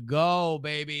need to go,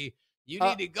 baby. You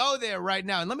need to go there right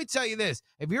now. And let me tell you this.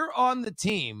 If you're on the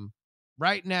team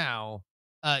right now,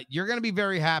 you're going to be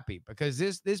very happy because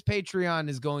this Patreon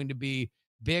is going to be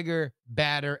bigger,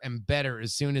 badder, and better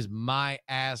as soon as my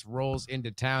ass rolls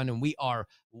into town. And we are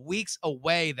weeks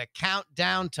away. The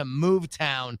countdown to Move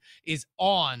Town is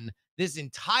on. This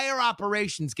entire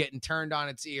operation's getting turned on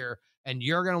its ear, and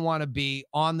you're going to want to be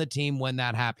on the team when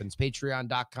that happens.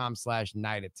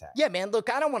 Patreon.com/Night Attack. Yeah, man,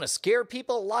 look, I don't want to scare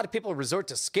people. A lot of people resort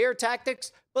to scare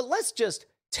tactics, but let's just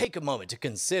take a moment to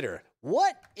consider,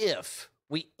 what if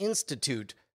we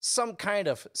institute some kind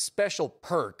of special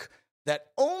perk that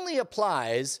only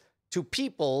applies to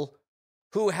people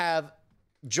who have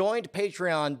joined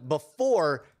Patreon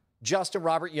before Justin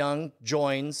Robert Young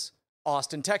joins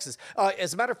Austin, Texas.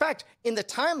 As a matter of fact, in the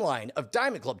timeline of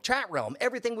Diamond Club, Chat Realm,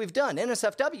 everything we've done,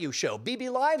 NSFW show,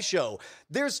 BB Live show,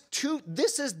 there's two.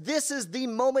 This is the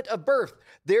moment of birth.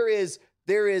 There is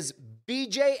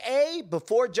BJA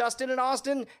before Justin and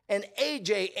Austin, and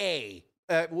AJA.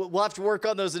 We'll have to work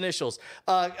on those initials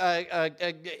after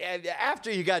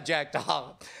you got jacked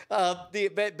off. But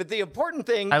the important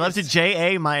thing, I love to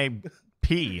JA my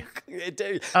P.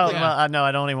 Well, no,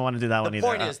 I don't even want to do that one either. The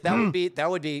point is that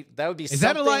would be. Is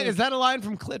that a line? Is that a line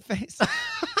from Clitface?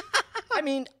 I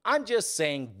mean, I'm just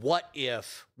saying, what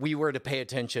if we were to pay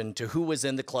attention to who was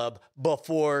in the club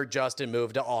before Justin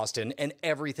moved to Austin and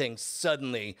everything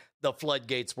suddenly, the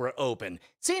floodgates were open?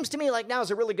 Seems to me like now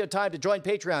is a really good time to join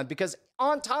Patreon because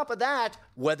on top of that,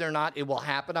 whether or not it will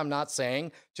happen, I'm not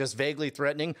saying, just vaguely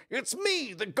threatening, it's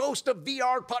me, the ghost of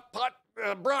VR putt-putt,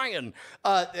 Brian.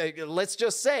 Let's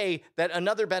just say that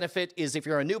another benefit is if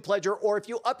you're a new pledger or if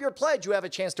you up your pledge, you have a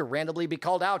chance to randomly be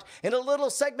called out in a little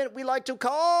segment we like to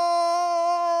call...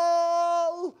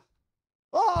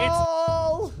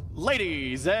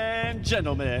 Ladies and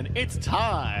gentlemen, it's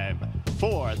time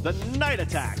for the Night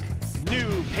Attack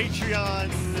new Patreon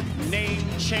name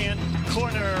chant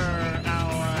corner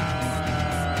hour.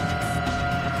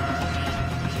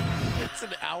 It's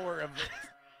an hour of it.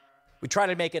 We try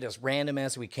to make it as random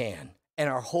as we can. And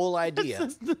our whole idea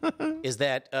is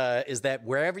that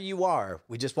wherever you are,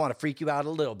 we just want to freak you out a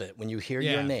little bit when you hear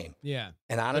your name. Yeah.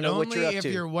 And I don't know what you're up to. Only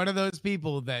if you're one of those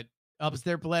people that ups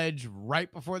their pledge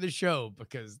right before the show,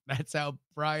 because that's how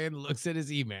Brian looks at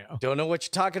his email. Don't know what you're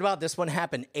talking about. This one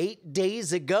happened 8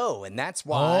 days ago, and that's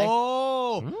why.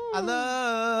 Oh, I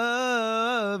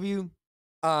love you.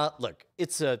 Look,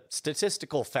 it's a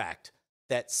statistical fact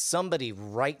that somebody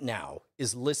right now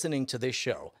is listening to this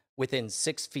show within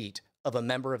 6 feet of a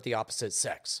member of the opposite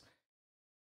sex.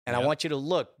 And I want you to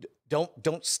look,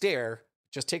 don't stare,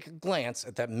 just take a glance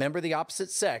at that member of the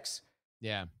opposite sex.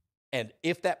 Yeah. And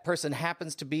if that person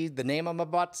happens to be the name I'm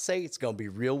about to say, it's going to be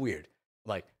real weird.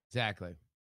 Like, Exactly.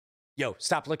 yo,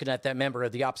 stop looking at that member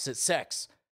of the opposite sex.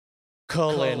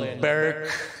 Cullen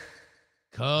Burke.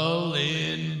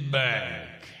 Cullen Burke.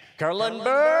 Cullen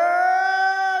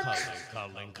Burke.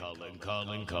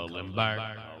 Cullen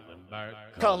Burke.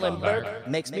 Cullen Burke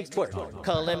makes me twerk.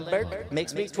 Cullen Burke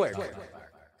makes me twerk.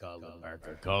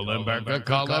 Cullen Burke.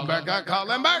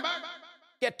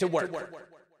 Get to work.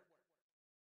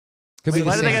 Could be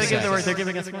Why the do they same got to give the word? sex. They're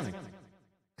giving us money.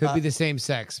 Could be the same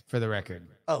sex, for the record.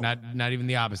 Oh. Not even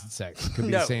the opposite sex. Could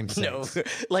be the same sex. No,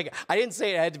 like I didn't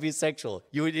say it had to be sexual.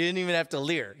 You didn't even have to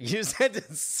leer. You just had to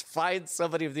find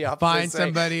somebody of the opposite Find sex.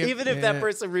 somebody, even if that yeah.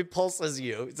 person repulses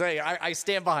you. It's like, I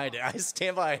stand behind it. I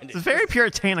stand behind It's it. very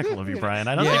puritanical of you, Brian.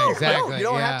 I don't Yeah, think No, exactly, you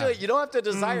don't yeah. have to. You don't have to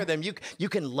desire them. You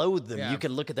can loathe them. Yeah. You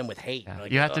can look at them with hate.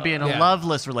 Like, you have to be in a Yeah.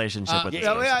 loveless relationship with this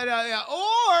person.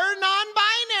 Or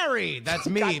non-binary. That's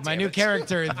me, God my damn new it.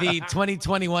 character, the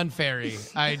 2021 fairy.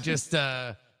 I just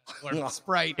or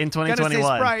Sprite. In Gotta say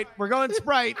 2021. Sprite. We're going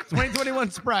Sprite.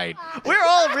 2021 Sprite. We're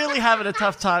all really having a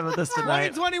tough time with this tonight.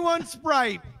 2021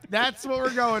 Sprite. That's what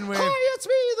we're going with. Hi, it's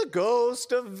me, the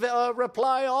ghost of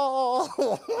Reply All.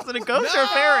 Is it a ghost or a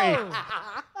fairy?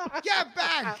 Get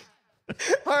back.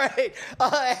 All right.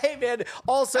 Hey, man.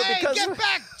 Also, Hey, because get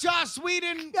back, Joss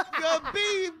Whedon.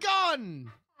 Be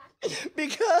gone.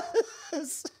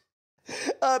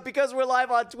 Because we're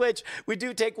live on Twitch, we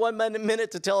do take 1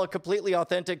 minute to tell a completely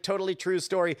authentic, totally true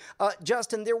story.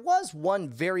 Justin, there was one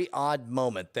very odd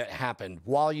moment that happened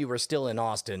while you were still in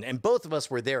Austin, and both of us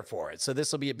were there for it. So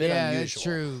this will be a bit Yeah, unusual. that's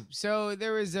true. So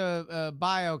there was a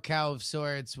bio cow of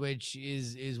sorts, which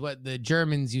is what the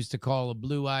Germans used to call a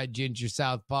blue-eyed ginger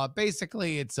southpaw.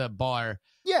 Basically, it's a bar.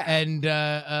 Yeah. And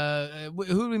who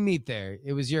did we meet there?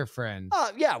 It was your friend.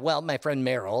 Yeah, well, my friend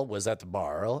Merrill was at the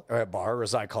bar, or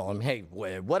as I call him. Hey,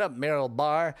 what up, Merrill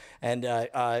Bar? And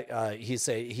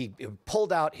he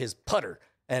pulled out his putter.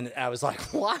 And I was like,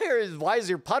 why is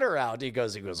your putter out? He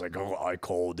goes like, oh, I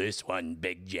call this one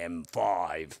Big Gem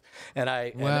 5. And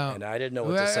I didn't know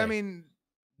what to say. I mean,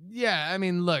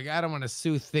 look, I don't want to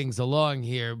soothe things along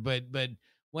here, but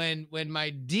when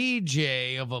my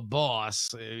DJ of a boss,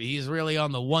 he's really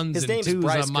on the ones his and name's twos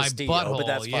Bryce on my Castillo, butthole. but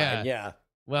that's yeah. fine. Yeah.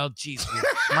 Well, geez,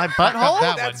 My butthole?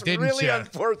 that That's one, didn't really you?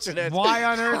 unfortunate. Why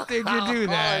on earth did you do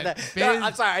that? No,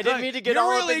 I'm sorry. I didn't mean to get You're all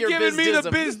really up in your giving me the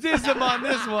bizdism. bizdism on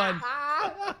this one.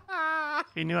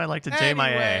 He knew I liked to J my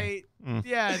A. Anyway, Mm.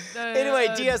 yeah. Anyway,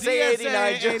 DSA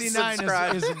 89 just 89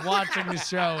 subscribed. is watching the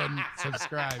show and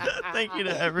subscribe. Thank you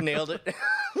to everyone. Nailed it.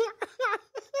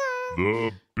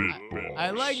 The Bit Boss.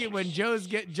 I like it when Joe's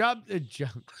get jump.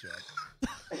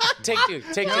 Take two. You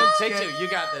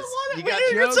got this. You got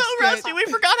We're Jokes so get- rusty. We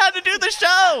forgot how to do the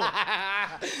show.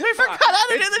 We forgot how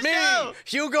to do It's the me, show.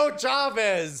 Hugo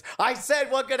Chavez. I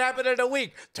said what could happen in a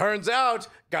week. Turns out,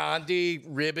 Gandhi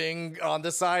ribbing on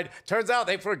the side. Turns out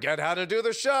they forget how to do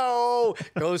the show.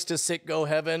 Goes to sick go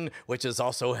heaven, which is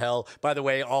also hell. By the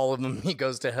way, all of them, he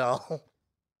goes to hell.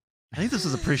 I think this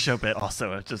was a pre-show bit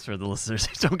also, just for the listeners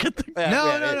who don't get the...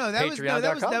 No. That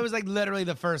Patreon.com. was like literally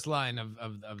the first line of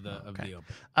the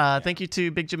open. Thank you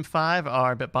to Big Jim 5,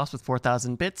 our bit boss with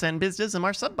 4,000 bits, and BizDism,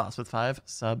 our sub boss with 5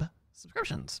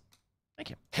 subscriptions. Thank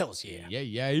you. Hells yeah.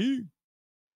 Yeah.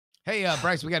 Hey,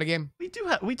 Bryce, we got a game. We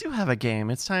do have a game.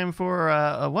 It's time for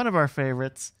one of our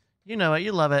favorites. You know it.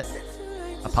 You love it.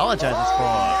 Apologizes for.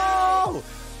 Oh,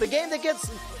 the game that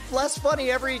gets less funny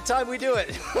every time we do it.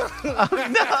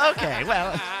 No, okay,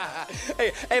 well.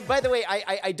 Hey, by the way,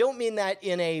 I don't mean that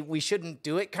in a we shouldn't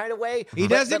do it kind of way. He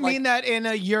but doesn't like, mean that in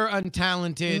a you're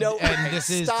untalented No, and this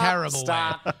is stop, terrible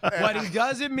stop. way. What he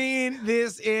doesn't mean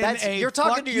this in That's- a you're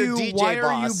talking fuck to your you, DJ why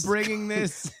are you boss. bringing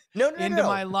this No, into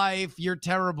my life, you're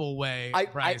terrible way,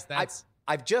 Bryce. That's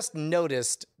I've just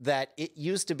noticed that it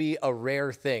used to be a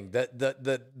rare thing.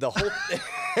 The whole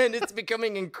and it's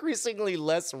becoming increasingly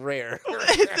less rare. we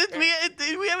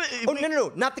have Oh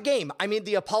no, not the game. I mean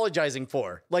the apologizing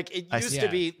for. Like it I used see. to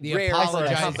be The rare for a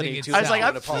apologizing company to. itself. I was like, sell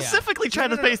I'm an apology. specifically trying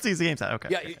to space these games out. Okay.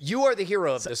 Yeah, you are the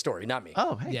hero of the story, not me.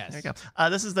 Oh, hey, Yes. there you go.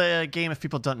 This is the game, if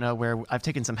people don't know, where I've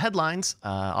taken some headlines,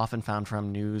 often found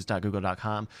from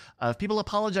news.google.com, of people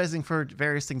apologizing for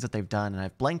various things that they've done, and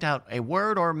I've blanked out a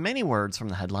word or many words from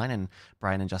the headline, and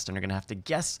Brian and Justin are going to have to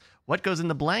guess what goes in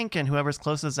the blank, and whoever's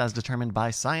closest, as determined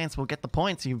by science, will get the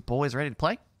points. You boys ready to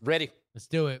play? Ready. let's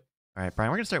do it. All right,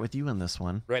 Brian, we're going to start with you in this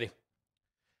one. Ready.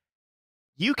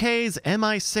 UK's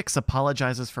MI6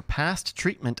 apologizes for past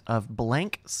treatment of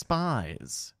blank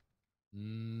spies.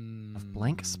 Of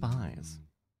blank spies.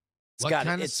 What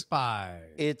kind of spies?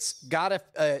 It's got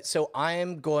to. So I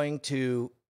am going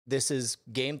to. This is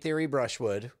Game Theory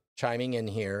Brushwood chiming in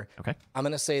here. Okay. I'm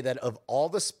going to say that of all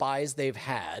the spies they've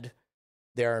had,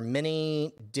 there are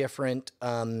many different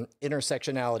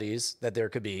intersectionalities that there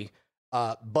could be,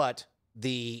 but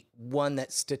the one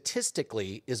that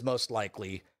statistically is most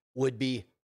likely would be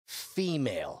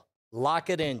female. Lock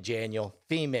it in, Daniel.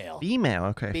 Female. Female,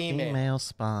 okay. Female. Female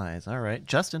spies. All right.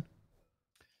 Justin.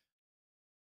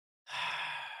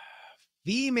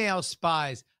 Female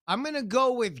spies. I'm going to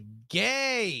go with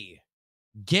gay.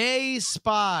 Gay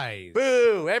spies.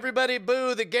 Boo! Everybody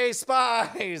boo the gay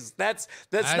spies. That's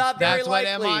not very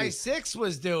likely. That's what MI6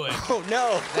 was doing. Oh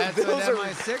no! That's what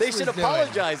MI6 They was should doing.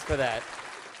 apologize for that.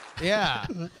 Yeah.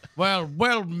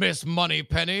 Well, Miss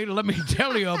Moneypenny, let me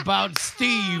tell you about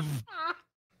Steve.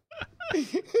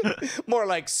 More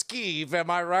like skeeve, am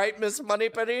I right, Miss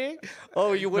Moneypenny?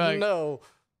 Oh, you wouldn't Right. know.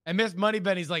 And Miss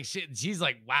Moneypenny's like, shit. She's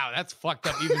like, wow, that's fucked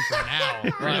up even for now.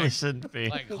 It really Like, shouldn't be.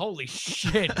 like, holy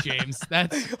shit, James.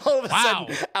 That's All of a wow.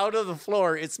 sudden, out of the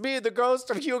floor, it's me, the ghost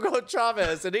of Hugo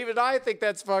Chavez, and even I think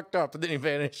that's fucked up. And then he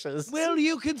vanishes. Well,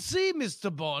 you can see,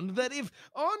 Mr. Bond, that if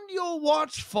on your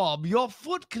watch fob, your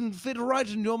foot can fit right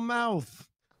in your mouth.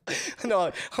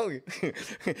 No,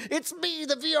 it's me,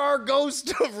 the VR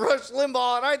ghost of Rush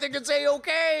Limbaugh, and I think it's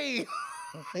a-okay.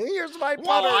 Here's my putter.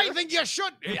 Well, I think you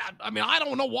should. I mean, I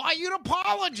don't know why you'd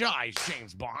apologize,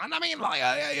 James Bond. I mean, like,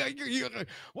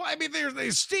 well, I mean,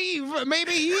 there's Steve.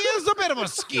 Maybe he is a bit of a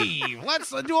skeeve.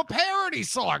 Let's do a parody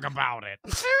song about it.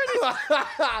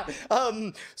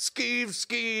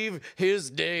 Skeeve,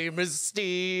 his name is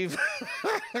Steve.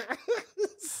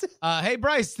 Hey,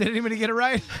 Bryce, did anybody get it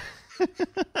right?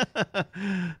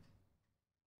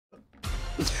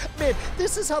 Man,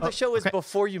 this is how the show is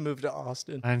before you moved to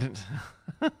Austin. I didn't.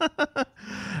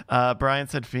 Brian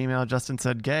said female. Justin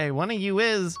said gay. One of you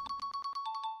is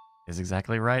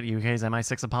exactly right. UK's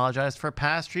MI6 apologized for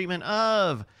past treatment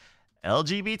of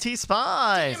LGBT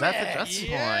spies. That's the Justin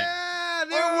point. Yeah,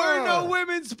 there were no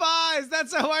women spies.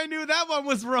 That's how I knew that one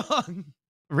was wrong.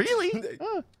 Really?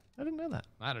 Oh, I didn't know that.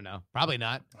 I don't know. Probably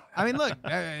not. I mean, look.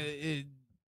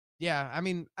 Yeah, I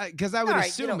mean, because I would All right,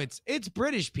 assume it's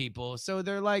British people, so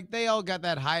they're like they all got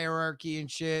that hierarchy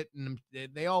and shit, and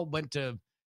they all went to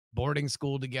boarding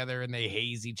school together, and they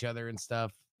haze each other and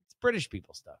stuff. It's British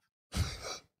people stuff.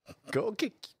 Go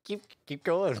keep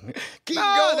going. Keep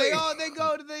No, going.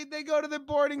 they go to the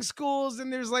boarding schools,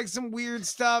 and there's like some weird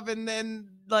stuff, and then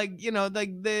like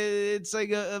it's like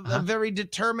a very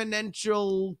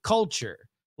determinantial culture.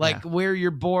 Like where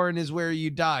you're born is where you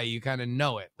die. You kind of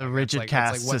know it. The rigid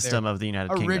caste system of the United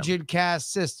Kingdom. A rigid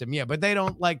caste system, yeah, but they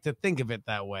don't like to think of it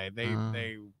that way. They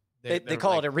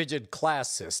call it a rigid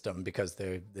class system because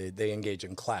they engage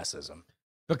in classism.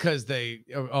 Because I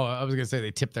was gonna say they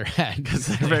tip their hat because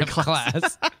they're very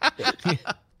class.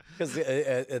 Because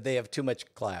they have too much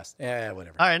class. Yeah,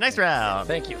 whatever. All right, nice round.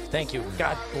 Thank you.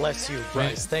 God bless you,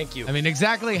 Bryce. Thank you. I mean,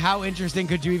 exactly how interesting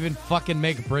could you even fucking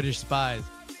make British spies?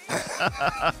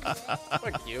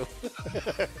 Fuck you.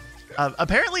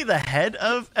 Apparently, the head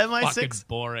of MI6 Fucking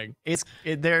boring.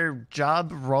 Their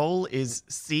job role is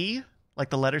C, like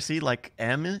the letter C, like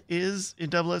M is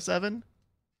in 007.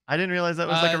 I didn't realize that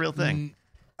was like a real thing.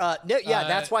 No,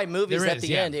 that's why movies there at is, the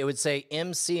yeah. end it would say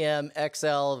MCM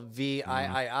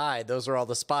XLVIII. Those are all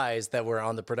the spies that were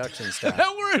on the production staff.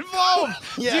 That were involved.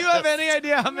 Yeah. Do you have any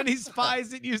idea how many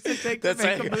spies it used to take to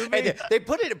make a movie? And they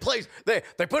put it in place. They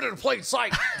put it in plain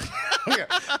sight.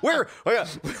 Where's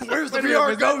the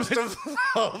VR ghost of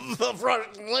the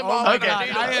front Limbaugh? Oh my Okay. God.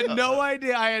 I had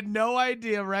no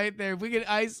idea right there. If we could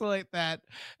isolate that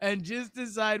and just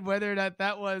decide whether or not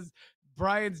that was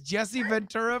Brian's Jesse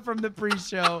Ventura from the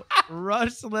pre-show,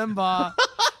 Rush Limbaugh,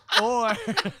 or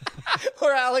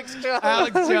Alex Jones.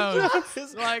 Alex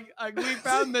Jones. Like we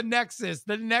found the nexus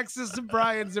of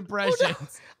Brian's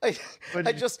impressions. I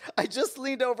just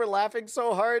leaned over laughing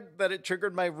so hard that it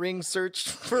triggered my Ring search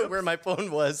for where my phone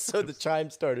was, so the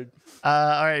chime started.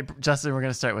 All right, Justin, we're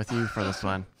going to start with you for this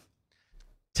one.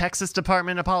 Texas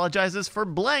Department apologizes for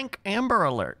blank Amber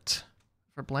Alert.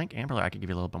 For blank Amber Alert, I can give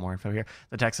you a little bit more info here.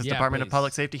 The Texas Department of please.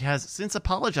 Public Safety has since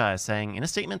apologized, saying in a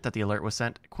statement that the alert was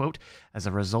sent, quote, as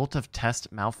a result of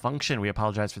test malfunction. We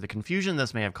apologize for the confusion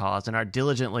this may have caused and are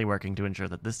diligently working to ensure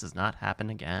that this does not happen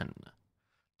again.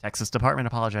 Texas Department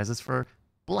apologizes for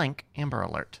blank Amber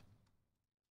Alert.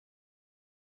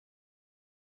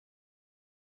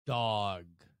 Dog.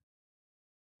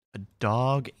 A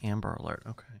dog Amber Alert.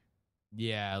 Okay.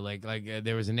 Yeah,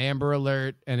 there was an Amber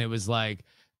Alert, and it was like,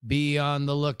 be on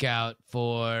the lookout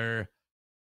for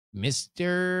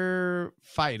Mr.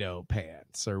 Fido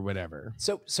Pants or whatever.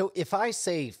 So if I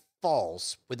say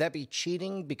false, would that be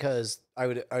cheating? Because I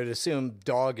would assume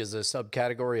dog is a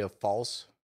subcategory of false.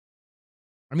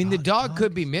 I mean, the dog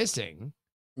could be dogs. missing.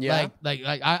 Yeah.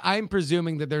 I'm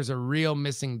presuming that there's a real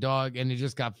missing dog, and it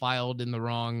just got filed in the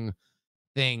wrong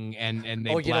thing, and they Oh, you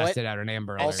know what? blasted out an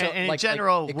Amber Alert. Also, And in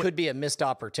general, it could be a missed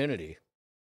opportunity.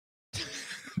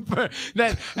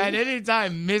 That at any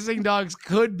time, missing dogs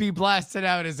could be blasted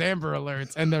out as Amber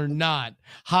Alerts, and they're not.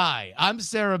 Hi, I'm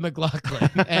Sarah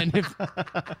McLachlan, and if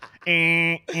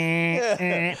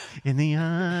in the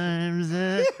arms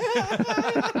of...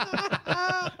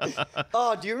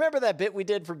 Oh, do you remember that bit we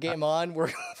did for Game On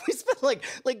where we spent like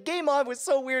Game On was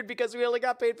so weird because we only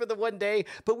got paid for the one day,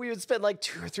 but we would spend like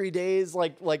 2 or 3 days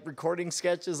like recording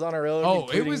sketches on our own. it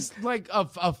including- was like a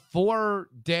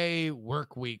 4-day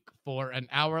work week for an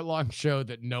hour-long show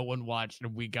that no one watched,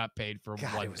 and we got paid for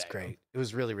God, one it was day. great. It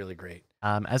was really, really great.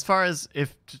 As far as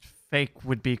if fake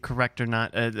would be correct or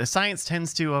not, the science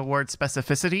tends to award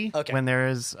specificity Okay. when there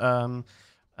is when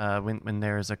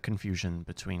there is a confusion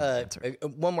between the answer.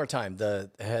 One more time, the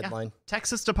headline.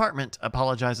 Texas Department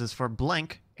apologizes for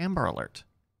blank Amber Alert.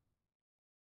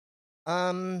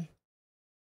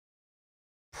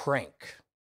 Prank.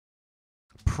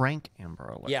 Prank Amber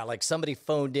Alert. Yeah, like somebody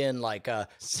phoned in like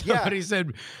Somebody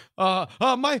said, my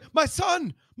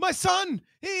son,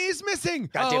 he's missing.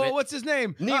 God damn it. What's his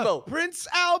name? Nemo. Prince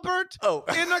Albert Oh,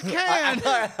 in a can.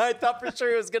 I thought for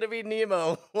sure it was gonna be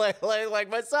Nemo. Like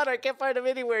my son, I can't find him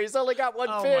anywhere. He's only got one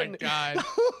Oh fin. my God.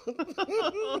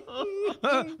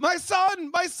 My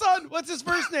son, what's his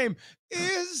first name?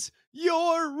 Is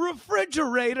your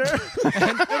refrigerator.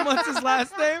 and what's his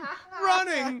last name?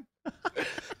 Running.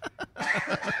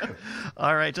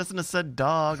 All right, Justin has said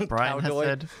dog. Brian has Cowboy.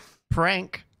 said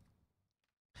prank.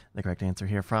 The correct answer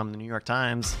here from the New York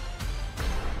Times.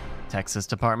 Texas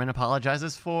Department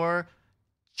apologizes for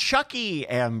Chucky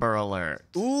Amber Alert.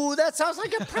 Ooh, that sounds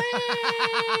like a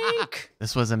prank.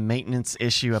 This was a maintenance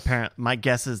issue. Apparent. My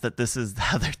guess is that this is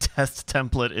how their test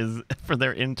template is for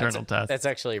their internal test. That's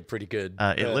actually a pretty good.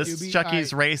 It lists UBI.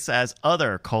 Chucky's race as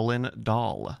other :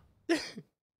 doll.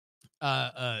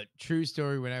 True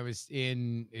story. When I was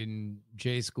in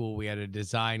J school, we had a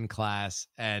design class,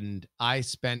 and I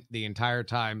spent the entire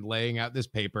time laying out this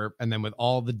paper, and then with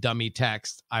all the dummy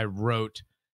text, I wrote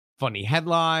funny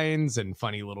headlines and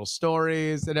funny little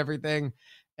stories and everything.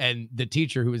 And the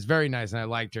teacher, who was very nice and I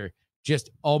liked her, just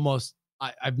almost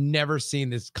I've never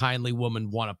seen this kindly woman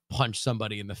want to punch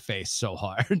somebody in the face so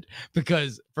hard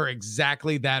because for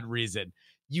exactly that reason,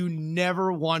 you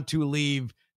never want to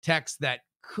leave text that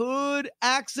could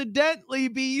accidentally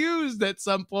be used at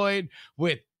some point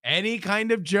with any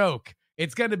kind of joke.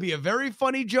 It's going to be a very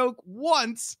funny joke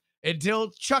once until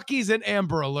Chucky's an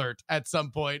Amber Alert at some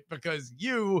point because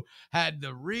you had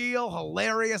the real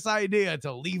hilarious idea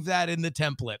to leave that in the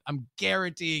template. I'm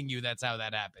guaranteeing you that's how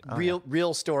that happened.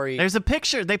 Real story. There's a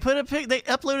picture. They put they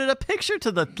uploaded a picture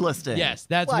to the listing. Yes,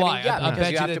 that's Well, I why. mean, yeah, I because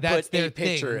bet you have you to that's put their a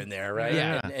picture thing. in there, right?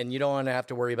 Yeah. And you don't want to have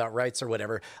to worry about rights or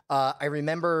whatever. I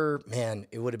remember, man,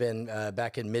 it would have been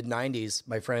back in mid-'90s.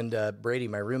 My friend Brady,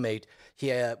 my roommate,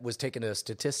 he was taking a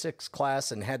statistics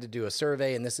class and had to do a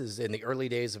survey. And this is in the early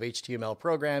days of HTML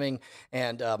programming.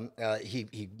 And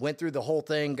he went through the whole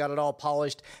thing, got it all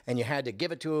polished, and you had to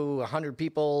give it to 100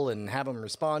 people and have them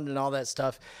respond and all that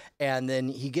stuff. And then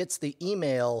he gets the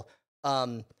email,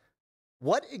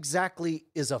 what exactly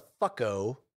is a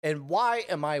fucko and why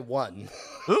am I one?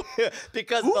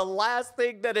 Because the last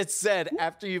thing that it said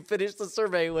after you finished the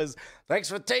survey was, thanks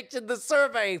for taking the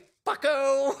survey,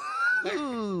 fucko.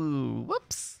 Ooh,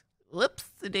 whoops. Whoops,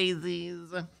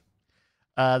 daisies.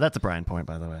 That's a Brian point,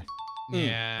 by the way.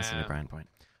 That's a Brian point.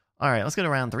 All right, let's go to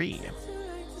round 3.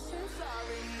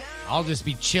 I'll just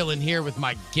be chilling here with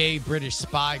my gay British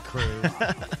spy crew.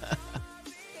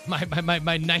 my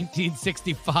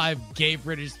 1965 gay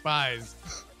British spies.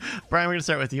 Brian, we're going to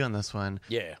start with you on this one.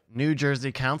 Yeah. New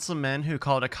Jersey councilman who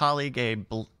called a colleague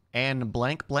and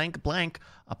blank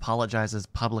apologizes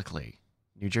publicly.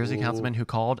 New Jersey councilman who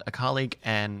called a colleague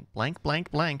and blank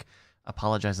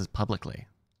apologizes publicly.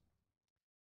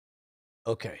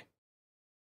 Okay.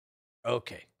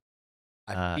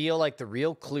 I feel like the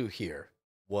real clue here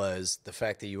was the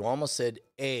fact that you almost said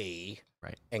a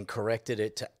Right. and corrected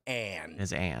it to an.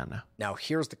 Is Anne. Now,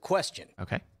 here's the question.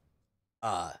 Okay.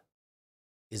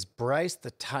 Is Bryce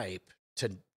the type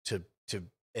to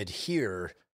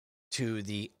adhere to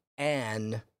the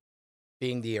an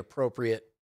being the appropriate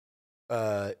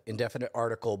indefinite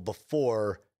article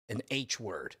before an H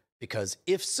word? Because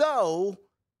if so,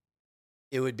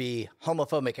 it would be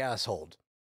homophobic asshole.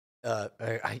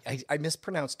 I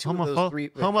mispronounced two of those three.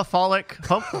 Homophobic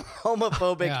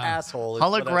Yeah. asshole. Is what I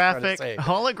was trying to say.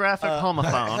 Holographic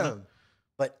homophone.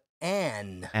 But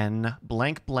N.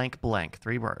 Blank, blank, blank.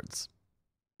 3 words.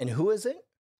 And who is it?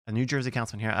 A New Jersey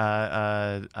councilman here.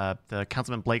 The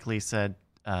Councilman Blakely said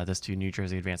this to New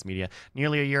Jersey Advanced Media.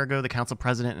 Nearly a year ago, the council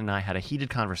president and I had a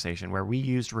heated conversation where we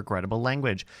used regrettable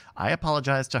language. I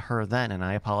apologized to her then, and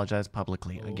I apologize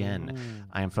publicly again.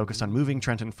 I am focused on moving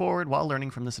Trenton forward while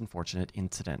learning from this unfortunate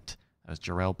incident. That was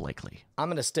Jarrell Blakely. I'm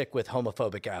going to stick with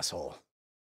homophobic asshole.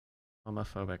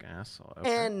 Homophobic asshole.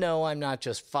 Okay. And no, I'm not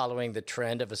just following the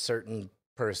trend of a certain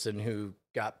person who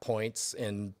got points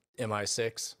in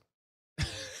MI6.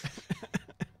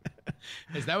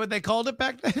 Is that what they called it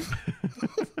back then?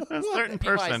 A certain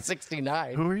person.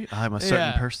 MI69. Who are you? I'm a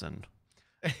certain Yeah. person.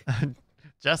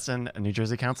 Justin, a New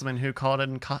Jersey councilman who called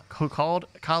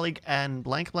colleague and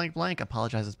blank, blank, blank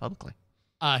apologizes publicly.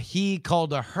 He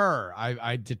called a her.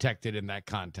 I detected in that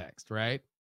context, right?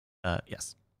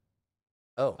 Yes.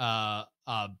 Oh.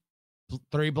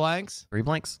 3 blanks. 3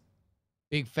 blanks.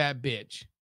 Big fat bitch.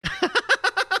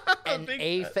 An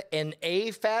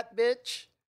A fat bitch?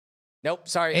 Nope,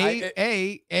 sorry. A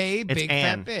It's big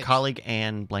Ann. fat bitch. Colleague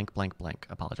Ann blank, blank, blank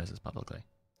apologizes publicly.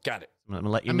 Got it. I'm going to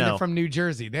let you I mean, know. they're from New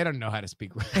Jersey. They don't know how to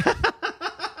speak.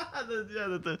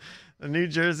 the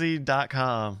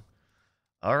NewJersey.com.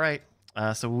 All right.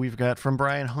 So we've got from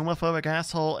Brian, homophobic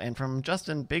asshole, and from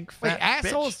Justin, big Wait, fat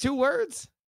asshole's bitch. 2 words?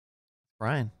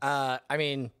 Brian. I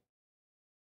mean,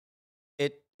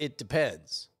 it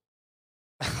depends.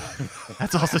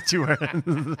 That's also 2 words.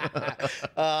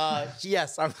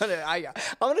 Yes, I'm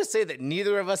gonna say that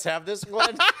neither of us have this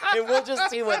one, and we'll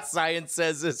just see what science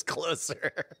says is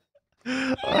closer.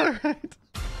 All right.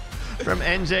 From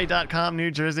NJ.com,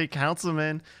 New Jersey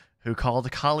councilman who called a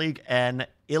colleague an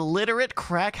illiterate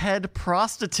crackhead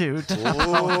prostitute.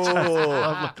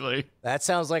 Publicly. That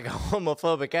sounds like a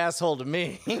homophobic asshole to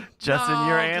me. Justin,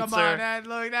 your answer. Come on,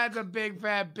 look, that's a big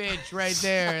fat bitch right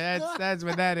there. That's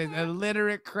what that is.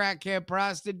 Illiterate crackhead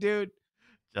prostitute.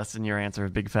 Justin, your answer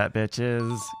of big fat bitch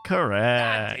is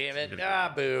correct. God damn it.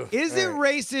 Ah, boo. Is All it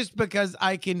right. racist because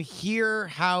I can hear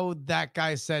how that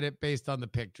guy said it based on the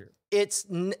picture? It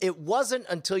wasn't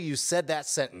until you said that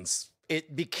sentence.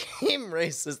 It became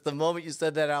racist the moment you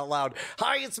said that out loud.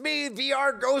 Hi, it's me,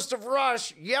 VR Ghost of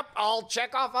Rush. Yep, I'll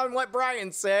check off on what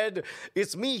Brian said.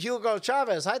 It's me, Hugo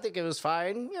Chavez. I think it was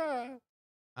fine. Yeah.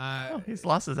 Oh, he's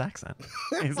lost his accent.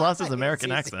 He's lost his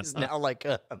American accent. He's now like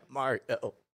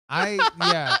Mario.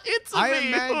 It's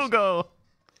me, Hugo.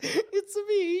 It's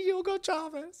me, Hugo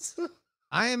Chavez.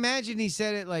 I imagine he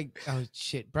said it like, oh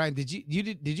shit, Brian, did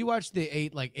you watch the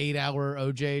 8-hour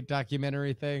OJ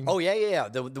documentary thing? Oh yeah.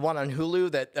 The one on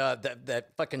Hulu that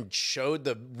fucking showed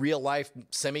the real life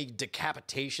semi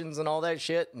decapitations and all that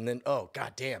shit, and then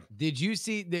goddamn. Did you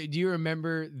see? Do you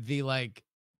remember the like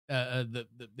the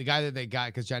guy that they got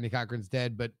because Johnny Cochran's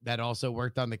dead, but that also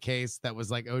worked on the case that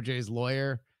was like OJ's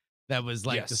lawyer, that was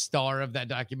like the Yes. star of that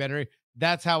documentary?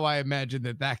 That's how I imagine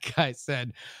that guy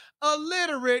said.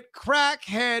 Illiterate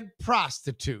crackhead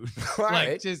prostitute. Like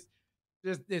Right. just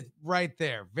it's right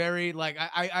there. Very like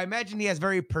I imagine he has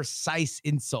very precise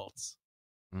insults.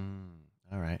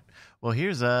 All right. Well,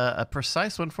 here's a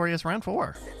precise one for you. It's round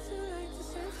 4.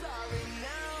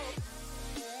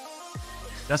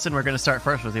 Justin, we're going to start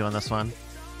first with you on this one.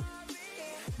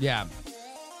 Yeah.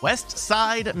 West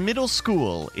Side Middle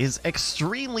School is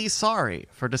extremely sorry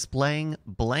for displaying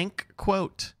blank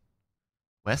quote.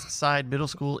 West Side Middle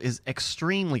School is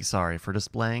extremely sorry for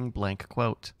displaying blank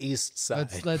quote. East Side.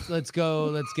 Let's go.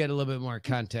 Let's get a little bit more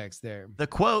context there. The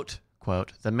quote,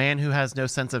 the man who has no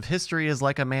sense of history is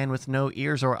like a man with no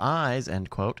ears or eyes, end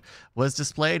quote, was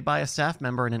displayed by a staff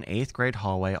member in an 8th grade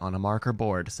hallway on a marker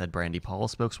board, said Brandy Paul,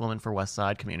 spokeswoman for West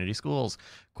Side Community Schools.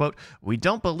 Quote, we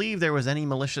don't believe there was any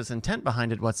malicious intent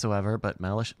behind it whatsoever, but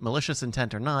malicious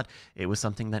intent or not, it was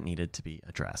something that needed to be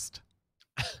addressed.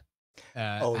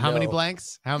 How many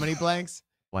blanks? How many blanks?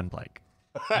 1 blank.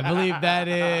 I believe that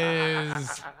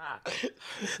is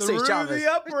Say through Chavez.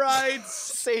 the uprights.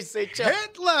 Say Chavez.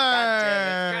 Hitler.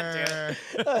 God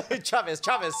damn it. Chavez,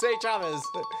 say Chavez.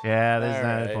 Yeah, there's All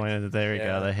that right. point. There we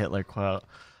Yeah. go, the Hitler quote.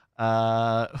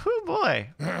 Oh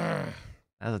boy.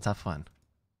 That's a tough one.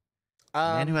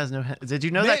 Man who has no head. Did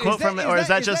you know that quote from, or is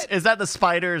that the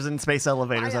spiders and space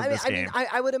elevators of this game?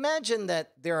 I would imagine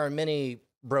that there are many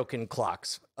broken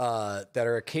clocks that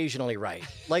are occasionally right.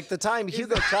 Like the time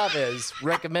Hugo Chavez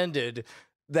recommended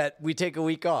that we take a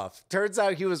week off. Turns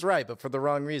out he was right, but for the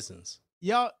wrong reasons.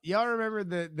 Y'all remember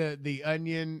the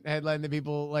Onion headline that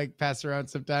people like pass around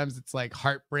sometimes? It's like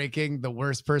heartbreaking. The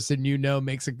worst person you know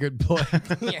makes a good point.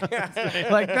 Yeah.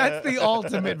 Like that's the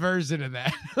ultimate version of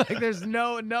that. Like there's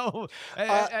no one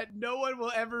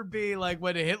will ever be like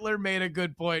when Hitler made a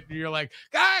good point and you're like,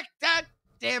 God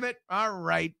damn it. All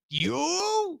right,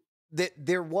 you.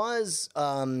 There was,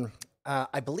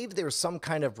 I believe there was some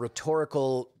kind of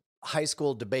rhetorical high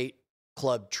school debate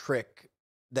club trick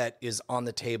that is on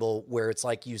the table where it's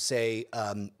like you say,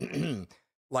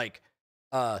 like,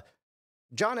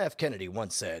 John F. Kennedy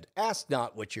once said, "Ask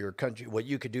not what your country, what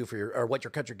you could do for your, or what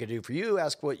your country could do for you.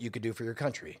 Ask what you could do for your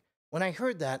country." When I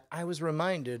heard that, I was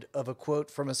reminded of a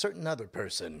quote from a certain other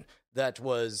person that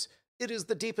was, "It is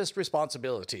the deepest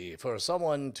responsibility for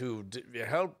someone to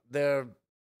help their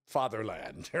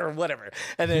fatherland," or whatever.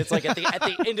 And then it's like at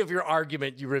the end of your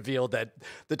argument, you reveal that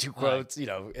the two quotes,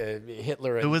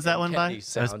 Hitler and Who was that one by? Kennedy It was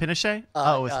sound- Pinochet?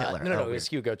 Oh, it was Hitler. No, Oh, it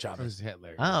was weird. Hugo It Chavez. was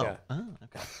Hitler. Oh, Yeah. oh,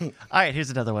 okay. All right, here's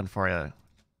another one for you.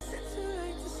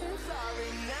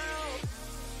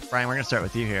 Brian, we're going to start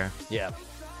with you here. Yeah.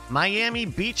 Miami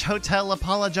Beach Hotel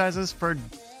apologizes for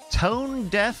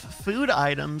tone-deaf food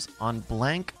items on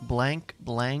blank, blank,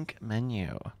 blank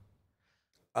menu.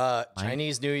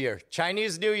 Chinese New Year.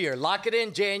 Chinese New Year. Lock it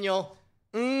in, Daniel.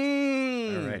 All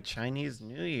right, Chinese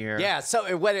New Year. Yeah, so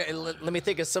let me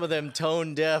think of some of them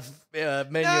tone deaf menu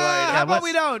items. How about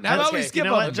we don't? How about we Okay. skip You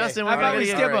know what, them? Justin? How We're about gonna we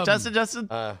get- skip them? Justin.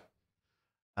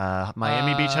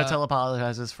 Miami Beach Hotel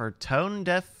apologizes for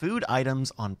tone-deaf food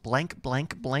items on blank,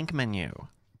 blank, blank menu.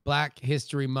 Black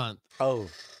History Month. Oh,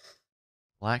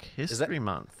 Black History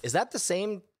Month. is that the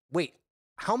same? Wait,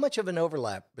 how much of an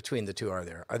overlap between the two are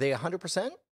there? Are they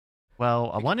 100%?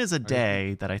 Well, one is a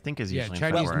day that I think is Yeah, usually in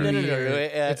Chinese February. New No, Year. no.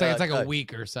 It's like a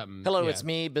week or something. Hello, Yeah. it's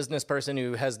me, business person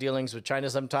who has dealings with China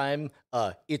sometime.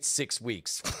 It's 6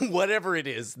 weeks. Whatever it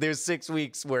is, there's 6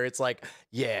 weeks where it's like,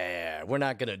 yeah, we're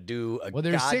not gonna do a Well,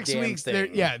 there's 6 goddamn weeks.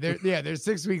 thing. There's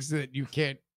 6 weeks that you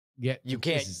can't get. You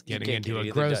can't- This is you getting can't into get a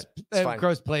anything gross, done. It's fine.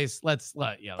 gross place. Let's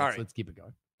right. keep it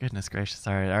going. Goodness gracious.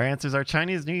 All right. Our answers are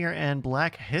Chinese New Year and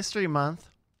Black History Month.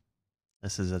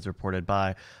 This is as reported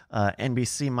by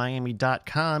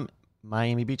NBCMiami.com.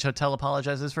 Miami Beach Hotel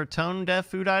apologizes for tone-deaf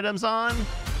food items on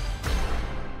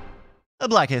the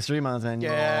Black History Month menu.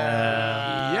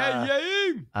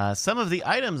 Yeah. Some of the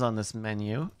items on this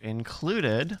menu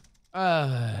included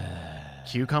Uh,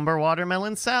 cucumber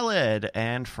watermelon salad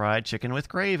and fried chicken with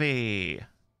gravy.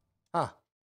 Huh.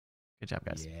 Good job,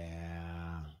 guys.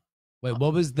 yeah. Wait,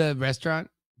 what was the restaurant?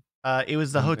 It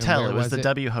was the And hotel. where It was was the it?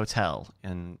 W Hotel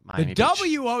in Miami The Beach.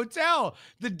 W Hotel.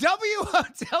 The W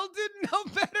Hotel didn't know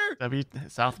better W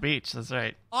South Beach. That's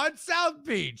right. on South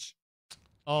Beach.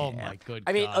 Oh Yeah. my good.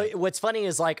 I mean, God. what's funny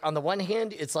is like on the one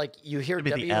hand, it's like you hear Could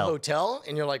be the W L. Hotel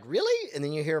and you're like, really? And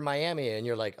then you hear Miami and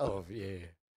you're like, oh, yeah.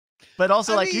 But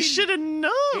also, I you mean- should have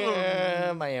known.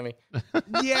 Yeah, Miami.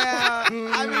 Yeah,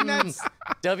 I mean that's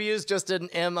W is just an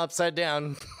M upside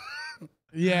down.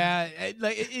 yeah.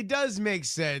 It does make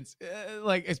sense.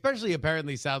 Like especially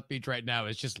apparently South Beach right now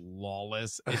is just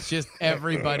lawless. It's just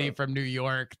everybody from New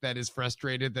York that is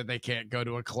frustrated that they can't go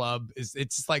to a club. It's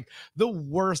just like the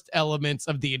worst elements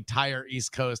of the entire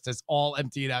East Coast has all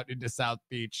emptied out into South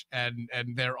Beach, and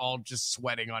they're all just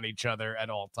sweating on each other at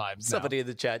all times. now. Somebody in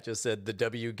the chat just said the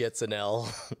W gets an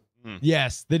L.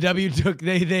 Yes, the W took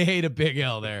they hate a big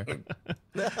L there.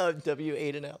 W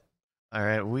ate an L. All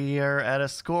right, we are at a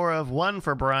score of 1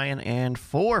 for Brian and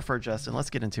 4 for Justin. Let's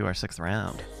get into our 6th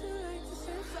round.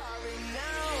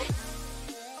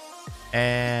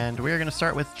 And we're going to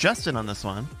start with Justin on this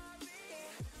one.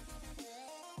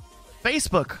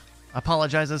 Facebook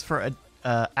apologizes for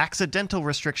accidental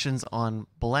restrictions on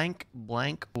blank,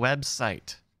 blank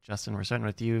website. Justin, we're starting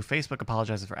with you. Facebook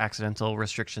apologizes for accidental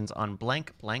restrictions on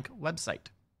blank, blank website.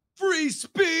 Free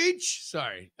speech.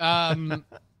 Sorry.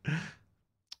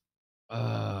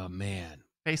 Oh man.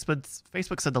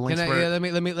 Facebook said the Can links I, were yeah,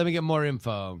 let me get more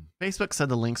info. Facebook said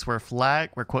the links were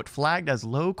quote flagged as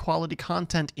low quality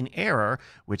content in error,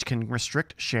 which can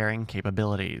restrict sharing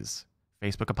capabilities.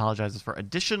 Facebook apologizes for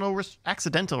additional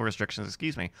accidental restrictions,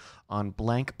 on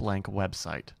blank blank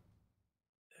website.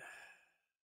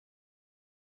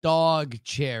 Dog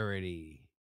charity.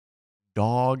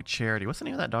 Dog charity. What's the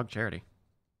name of that dog charity?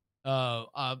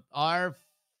 Our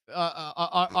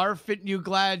fit you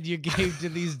glad you gave to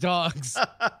these dogs.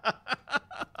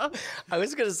 I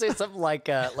was gonna say something like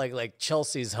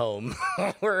Chelsea's home.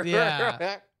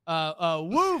 Yeah.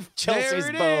 Woof. Chelsea's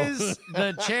there it bone. is.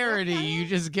 The charity you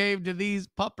just gave to these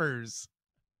puppers.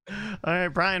 All right,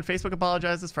 Brian. Facebook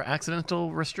apologizes for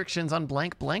accidental restrictions on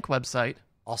blank blank website.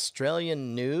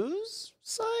 Australian news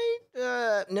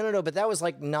website? No. But that was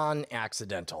like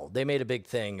non-accidental. They made a big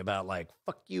thing about like,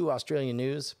 fuck you, Australian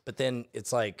news. But then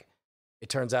it's like, it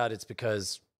turns out it's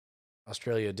because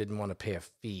Australia didn't want to pay a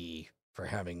fee for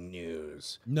having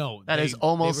news. No, That is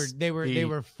almost they the-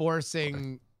 were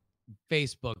forcing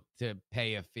Facebook to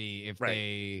pay a fee if Right.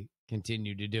 they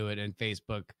continued to do it, and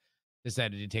Facebook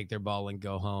decided to take their ball and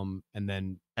go home, and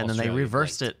then they Australia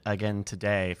reversed blinked. it again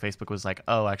today. Facebook was like,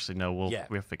 "Oh, actually, no,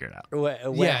 we'll figure it out."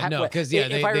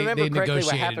 If I remember correctly,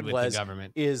 what happened with was the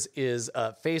government.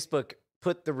 Facebook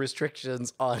put the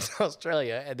restrictions on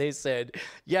Australia, and they said,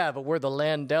 "Yeah, but we're the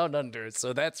land down under,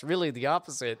 so that's really the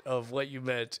opposite of what you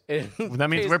meant." And That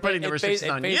means we're putting the and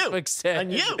restrictions on you. Facebook said, On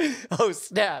you. "Oh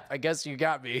snap! I guess you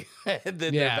got me." And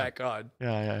then they're back on.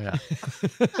 Yeah.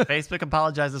 Facebook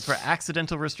apologizes for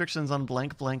accidental restrictions on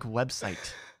blank website.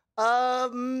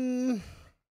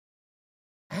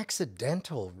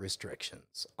 Accidental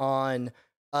restrictions on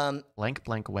Blank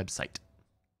website.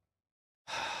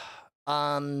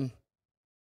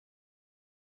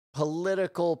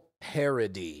 political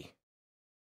parody.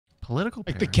 Political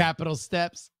Like the parody. Capitol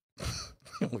steps.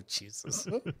 Oh Jesus!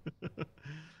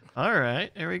 All right,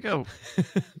 here we go.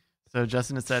 So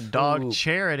Justin has said dog Ooh.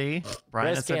 charity. Brian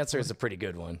has Breast said cancer is a pretty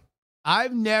good one.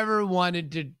 I've never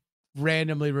wanted to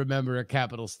randomly remember a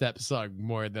Capitol Steps song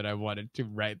more than I wanted to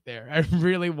right there. I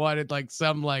really wanted like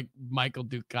some like Michael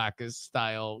Dukakis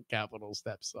style Capitol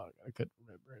Steps song. I couldn't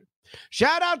remember it.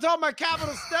 Shout out to all my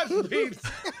Capitol Steps peeps.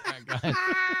 Oh my God.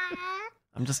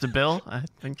 I'm just a Bill. I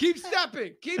think. Keep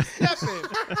stepping. Keep stepping.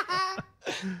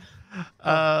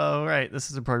 Oh, right. This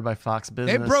is reported by Fox They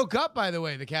Business. broke up, by the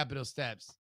way, the Capitol Steps.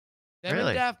 Them and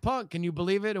Really? Daft Punk. Can you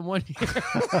believe it? In 1 year.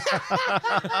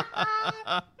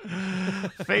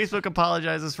 Facebook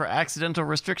apologizes for accidental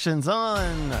restrictions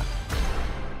on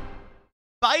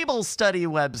Bible study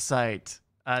website.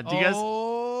 Do you guys?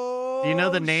 Oh, do you know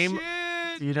the name?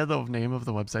 shit. Do you know the name of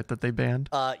the website that they banned?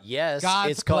 Yes,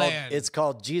 God's plan. it's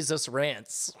called Jesus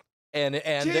Rants. And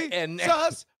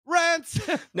Jesus rants.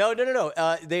 no.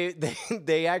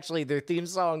 They actually, their theme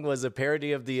song was a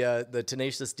parody of the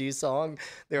Tenacious D song.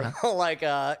 They're all like,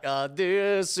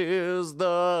 "This is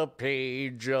the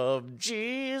page of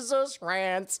Jesus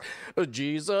Rants,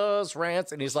 Jesus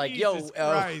Rants," and he's like, Jesus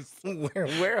 "Yo, Christ.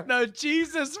 where?" The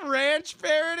Jesus Ranch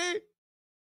parody.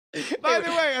 By the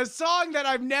way, a song that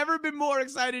I've never been more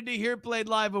excited to hear played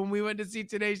live when we went to see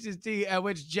Tenacious D, at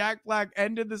which Jack Black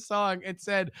ended the song and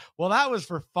said, "Well, that was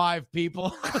for 5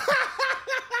 people."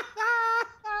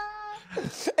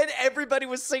 And everybody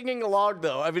was singing along,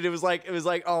 though. I mean, it was like,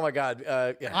 oh my God.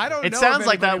 Yeah. I don't know. It if sounds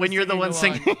like anybody that when was you're the one along.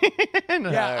 singing.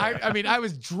 Yeah, I mean, I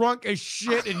was drunk as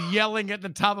shit and yelling at the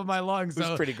top of my lungs. It was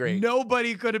So pretty great.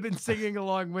 Nobody could have been singing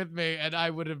along with me, and I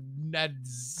would have had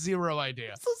zero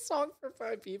idea. It's a song for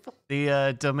 5 people.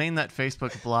 The domain that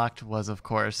Facebook blocked was, of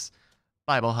course,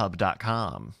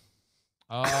 BibleHub.com.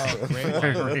 Oh, great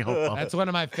Real one. bummer. That's one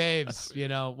of my faves. You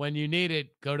know, when you need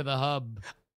it, go to the hub.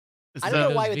 I don't know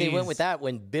those why they went Vs. with that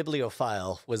when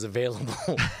Bibliophile was available.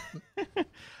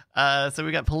 So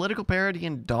we got political parody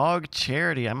and dog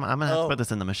charity. I'm gonna have to put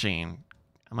this in the machine.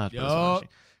 I'm gonna have to put this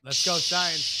in the machine. Let's go,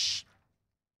 science.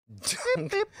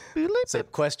 So,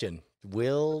 question.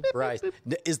 Will Bryce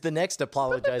is the next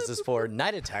apologizes for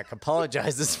Night Attack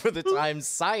apologizes for the time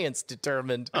science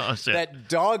determined Oh, shit. that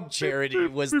dog charity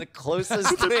was the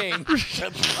closest thing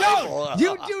to No, Bible.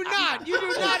 you do not. You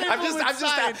do not influence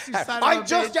science, you son of a I'm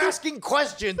just bitch. asking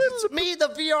questions. It's me, the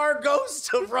VR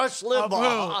ghost of Rush Of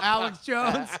Limbaugh. who? Alex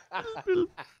Jones?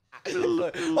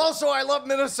 Also, I love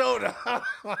Minnesota.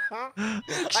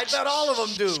 I bet all of them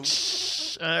do.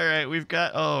 All right, we've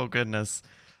got. Oh goodness.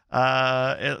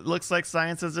 It looks like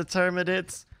science has determined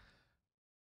it's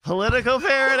political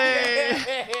parody.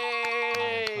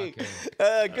 Yay!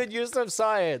 Good use of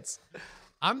science.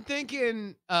 I'm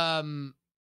thinking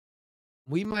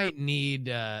we might need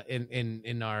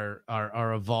in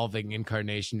our evolving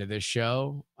incarnation of this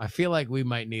show, I feel like we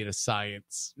might need a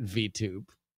science VTube.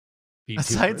 A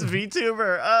science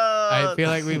VTuber. I feel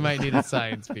like we might need a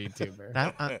science VTuber.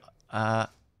 That,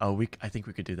 I think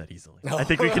we could do that easily. I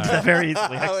think we could do that very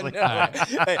easily. Actually, Oh,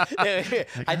 no.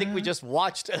 I think we just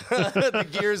watched the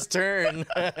gears turn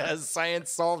as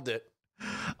science solved it.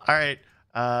 all right.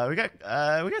 We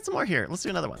got some more here. Let's do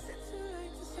another one.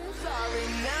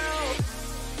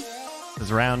 This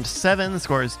is round 7. The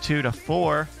score is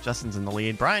 2-4. Justin's in the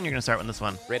lead. Brian, you're gonna start with this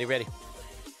one. Ready.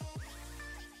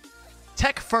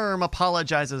 Tech firm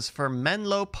apologizes for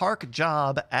Menlo Park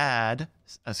job ad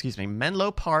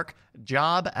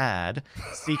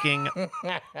seeking.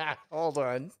 Hold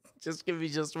on. Just give me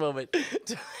just a moment.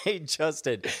 Hey,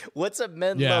 Justin, what's a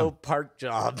Menlo Park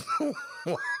job?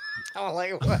 I'm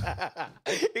like,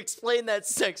 explain that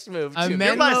sex move A to me.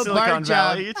 You're by Menlo Silicon bar Valley.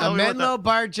 job. You A tell me what Menlo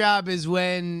bar job is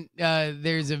when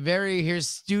there's a very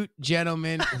astute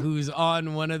gentleman who's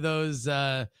on one of those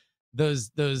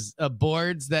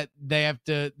boards that they have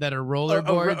to that are roller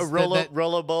boards.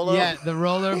 Rollo bolo? Yeah, the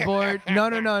roller board.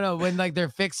 No. When like they're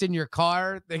fixing your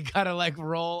car, they gotta like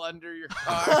roll under your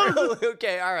car.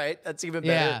 Okay, all right. That's even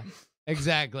better. Yeah,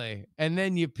 exactly. And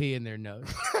then you pee in their nose.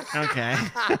 Okay.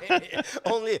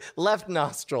 Only left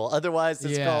nostril. Otherwise,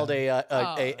 it's Yeah. called a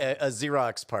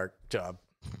Xerox park job.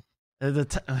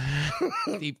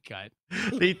 Deep cut.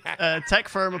 The tech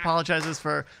firm apologizes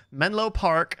for Menlo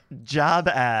Park job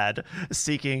ad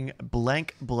seeking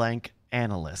blank blank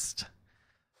analyst.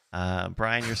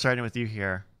 Brian, you're starting with you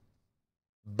here.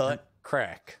 Butt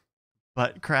crack.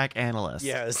 Butt crack analyst.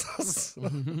 Yes.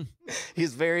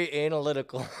 He's very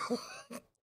analytical.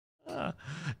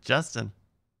 Justin.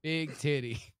 Big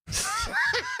titty.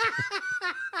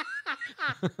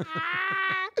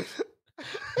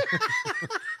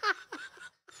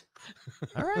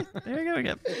 All right, there you go. We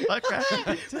get butt crack.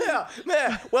 Yeah,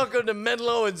 man. Welcome to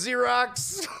Menlo and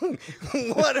Xerox.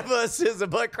 One of us is a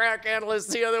butt crack analyst.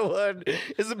 The other one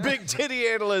is a big titty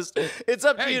analyst. It's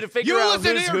up to you to figure out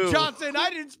listen who's here, who. Johnson.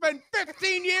 I didn't spend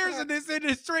 15 years in this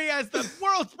industry as the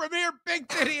world's premier big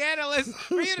titty analyst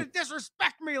for you to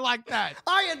disrespect me like that.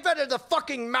 I invented the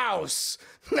fucking mouse.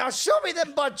 Now show me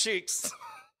them butt cheeks.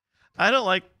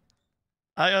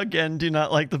 I again do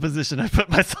not like the position I put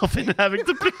myself in, having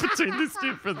to pick between these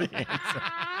two for the answer.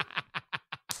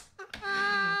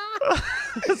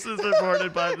 This is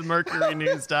reported by the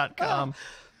mercurynews.com.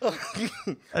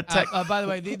 By the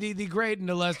way, the great and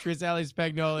illustrious Ali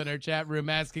Spagnola in our chat room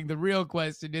asking the real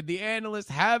question: did the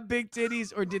analysts have big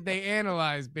titties or did they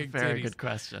analyze big Very titties? good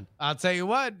question. I'll tell you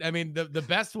what. I mean, the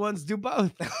best ones do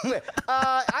both.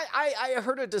 I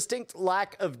heard a distinct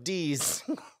lack of D's.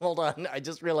 Hold on, I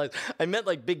just realized I meant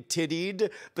like big tittied,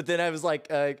 but then I was like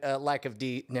lack of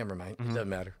D. Never mind, it doesn't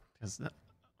matter.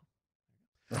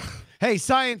 Hey,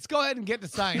 science, go ahead and get to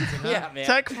science. Huh? Yeah, man.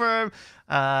 Tech firm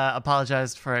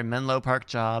apologized for a Menlo Park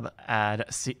job ad.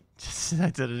 I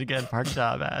did it again. Park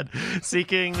job ad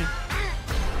seeking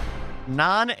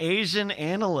non-Asian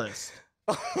analyst.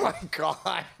 Oh my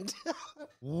god.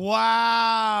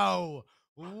 Wow.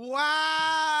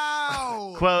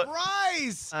 Quote,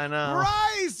 Bryce. I know.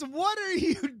 Bryce, what are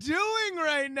you doing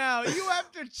right now? You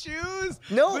have to choose.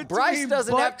 No, Bryce between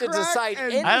doesn't have to butt crack decide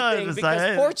and- anything I don't have to because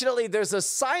decide. fortunately there's a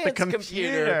science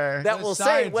computer that The will say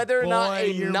science whether or not boy, a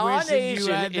you're non-Asian wishing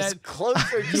you had is that-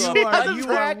 closer to a You butt are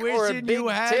crack or a wishing big you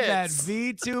had that tits.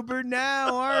 VTuber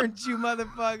now, aren't you,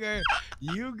 motherfucker?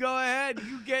 You go ahead.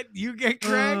 You get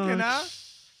cracking, huh?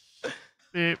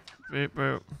 Beep, beep,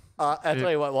 boop. I'll tell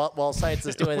you what. While science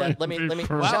is doing that, let me.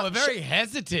 Wow, a very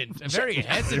hesitant. Take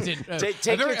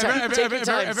Take your time. Take your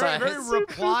time, very science.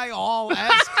 reply all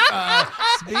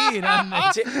speed on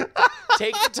the.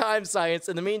 Take your time, science.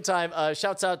 In the meantime,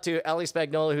 shouts out to Ali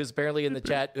Spagnola, who's apparently in the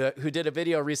chat, who did a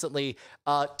video recently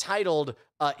titled,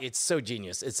 it's so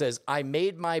genius. It says, I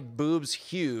made my boobs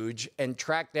huge and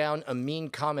tracked down a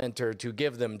mean commenter to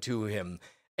give them to him.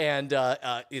 And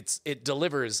it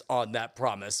delivers on that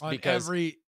promise On because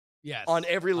every yes, on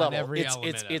every level, every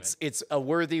element of it's a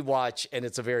worthy watch and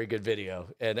it's a very good video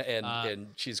and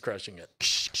she's crushing it.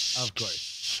 Of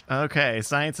course. Okay,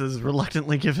 science is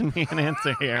reluctantly giving me an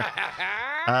answer here.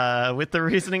 With the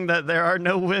reasoning that there are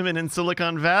no women in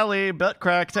Silicon Valley, butt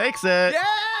crack takes it.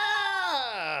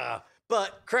 Yeah,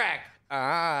 but crack.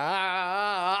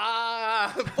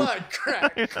 Butt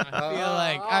crack.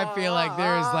 I feel like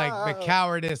there's like the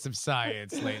cowardice of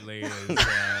science lately.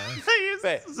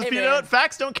 If you man. know what,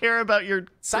 facts don't care about your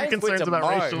Science went concerns to about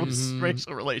Mars.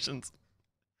 racial relations.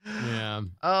 Yeah.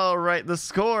 All right, the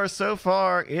score so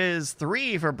far is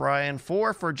 3 for Brian,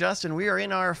 4 for Justin. We are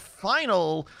in our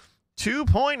final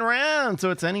 2-point round, so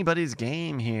it's anybody's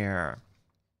game here.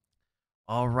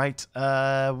 All right,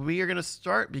 we are going to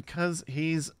start because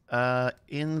he's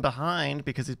in behind.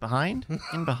 Because he's behind?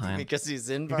 In behind. Because he's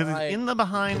in Because behind. he's in the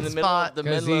behind in the middle spot. of the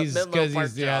Because Menlo, he's Menlo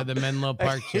Park job. the Menlo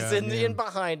Park He's job. in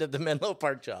behind of the Menlo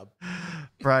Park job.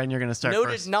 Brian, you're going to start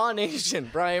Noted first. non-Asian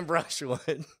Brian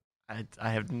Brushwood. I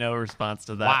have no response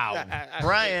to that. Wow.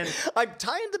 Brian, I'm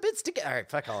tying the bits together. All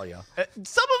right, fuck all y'all.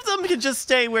 some of them can just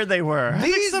stay where they were. I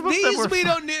think These some of them were we fine.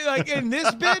 don't need, like in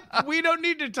this bit, we don't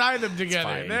need to tie them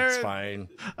together. It's fine.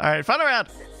 All right, final round.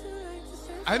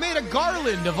 I made a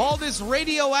garland of all this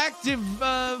radioactive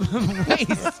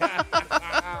waste.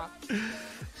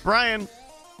 Brian,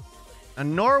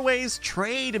 Norway's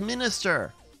trade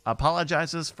minister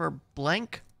apologizes for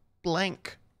blank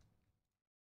blank.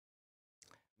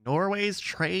 Norway's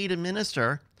trade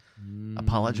minister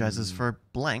apologizes for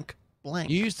blank.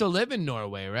 You used to live in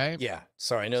Norway, right? Yeah.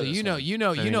 Sorry, I know. So this you know, one. you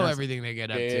know, So you he know knows. everything they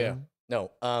get up Yeah, to. yeah.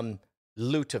 No.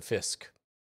 Lutefisk.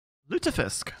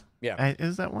 Lutefisk. Yeah.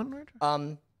 Is that one word?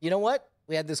 You know what?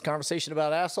 We had this conversation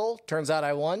about asshole. Turns out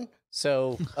I won.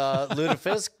 So,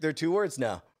 lutefisk, they're 2 words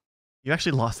now. You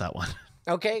actually lost that one.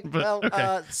 Okay. But, Well,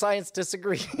 okay. science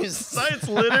disagrees. Science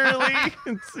literally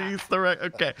sees the right.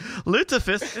 Okay.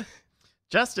 Lutefisk.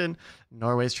 Justin,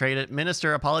 Norway's trade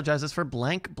minister apologizes for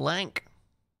blank blank.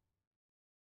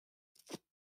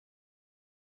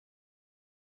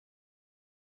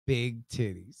 Big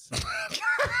titties.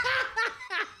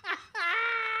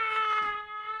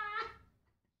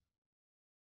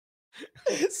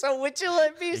 So which will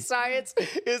it be, science?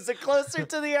 Is the closer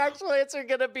to the actual answer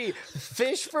going to be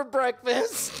fish for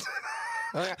breakfast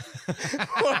or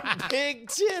big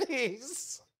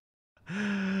titties?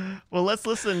 Well, let's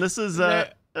listen. This is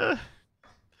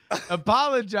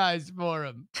Apologize for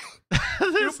him.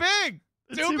 Too this, big.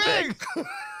 Too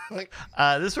big.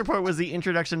 this report was the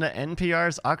introduction to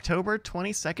NPR's October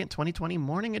 22nd, 2020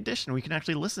 morning edition. We can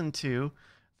actually listen to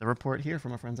the report here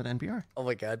from our friends at NPR. Oh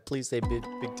my God, please say big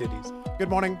titties. Good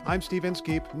morning. I'm Steve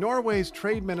Inskeep. Norway's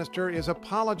trade minister is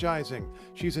apologizing.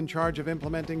 She's in charge of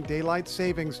implementing daylight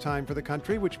savings time for the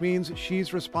country, which means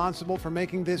she's responsible for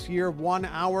making this year 1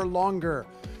 hour longer.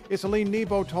 Iselin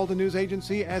Nebo told the news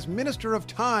agency, as Minister of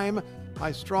Time,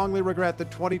 I strongly regret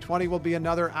that 2020 will be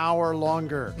another hour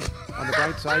longer. On the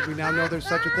bright side, we now know there's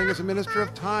such a thing as a Minister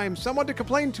of Time, someone to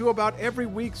complain to about every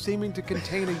week seeming to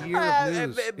contain a year of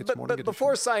news. It's Morning But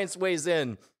before science weighs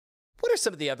in, what are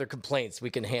some of the other complaints we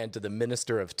can hand to the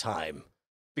Minister of Time?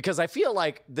 Because I feel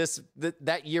like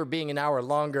that year being an hour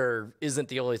longer isn't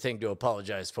the only thing to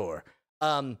apologize for.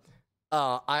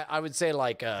 I would say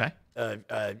like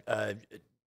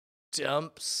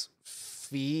dumps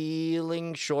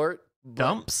feeling short.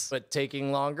 Dumps? But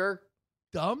taking longer.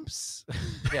 Dumps?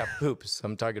 Yeah, poops.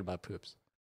 I'm talking about poops.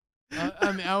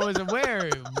 I mean, I was aware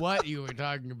of what you were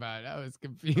talking about. I was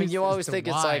confused. I mean, you as always to think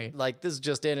why. it's like this is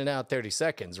just in and out 30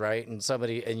 seconds, right? And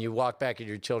you walk back and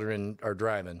your children are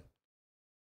driving.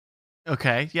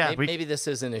 Okay. Yeah. Maybe this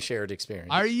isn't a shared experience.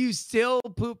 Are you still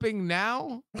pooping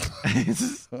now?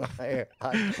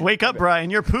 Wake up, Brian.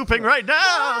 You're pooping right now.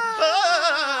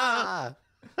 Ah!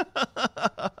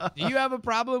 Do you have a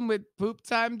problem with poop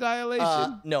time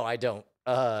dilation? No, I don't.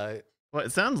 What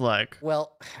it sounds like.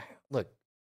 Well, look,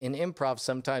 in improv,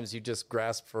 sometimes you just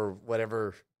grasp for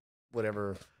whatever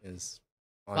is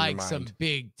on like your mind. some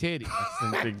big titties.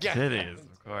 Some big titties,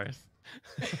 of course.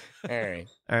 All right.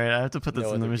 All right, I have to put this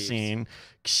No in the other beefs. machine.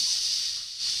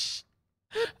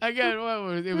 Again, what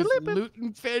was it? Was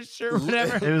lutein fish or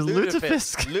whatever? It was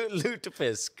lutefisk.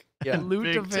 Lutefisk. Yeah.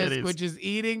 Lutefisk, titties. which is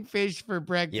eating fish for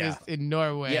breakfast in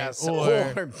Norway. Yes.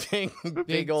 Or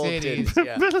big old titties. titties.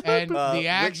 Yeah. and the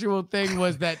actual thing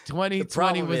was that 2020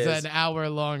 problem was is- an hour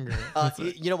longer.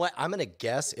 You know what? I'm gonna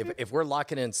guess if we're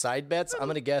locking in side bets, I'm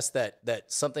gonna guess that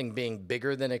something being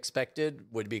bigger than expected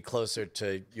would be closer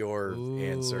to your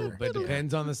answer. But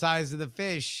depends on the size of the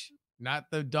fish, not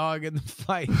the dog in the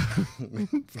fight.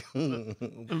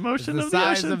 The motion the of the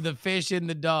size ocean. of the fish and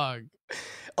the dog.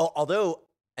 Although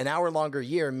an hour longer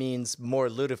year means more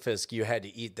lutefisk you had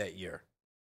to eat that year.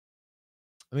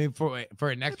 I mean, for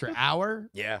an extra hour?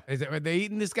 Yeah. Are they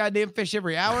eating this goddamn fish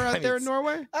every hour out I mean, there in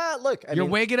Norway? Look, You're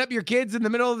waking up your kids in the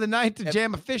middle of the night to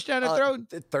jam a fish down their throat?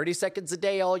 30 seconds a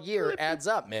day all year adds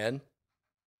up, man.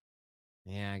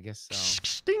 Yeah, I guess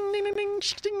so. Ding, ding, ding, ding,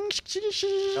 ding, ding,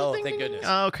 Oh, ding, thank ding. goodness.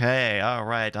 Okay, all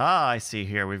right. I see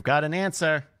here. We've got an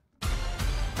answer.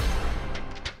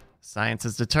 Science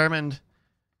has determined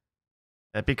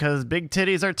that because big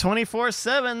titties are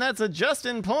 24/7, that's a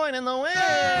Justin point in the win.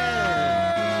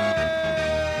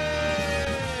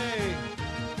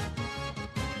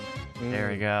 There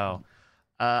we go.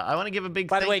 I want to give a big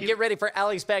By the thank way, you. get ready for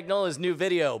Alex Spagnola's new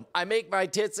video. I make my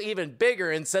tits even bigger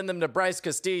and send them to Bryce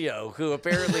Castillo, who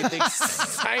apparently thinks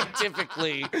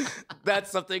scientifically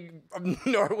that's something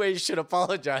Norway should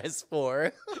apologize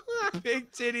for.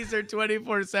 Big titties are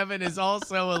 24/7 is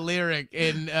also a lyric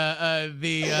in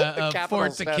the Capital Fort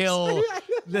to Steps. Kill.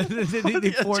 The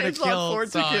Yeah, Fort to James Bond Kill Fort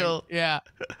to song. Kill. Yeah.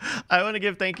 I want to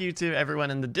give thank you to everyone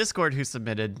in the Discord who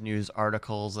submitted news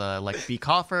articles like B.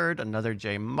 Cawford, another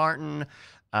J. Martin,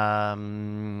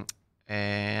 and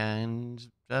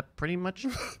pretty much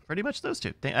those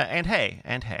two. And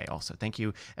hey, also thank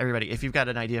you everybody. If you've got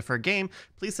an idea for a game,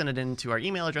 please send it in to our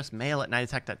email address,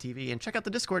 mail@nightattack.tv, and check out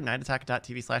the Discord,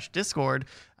 nightattack.tv/discord.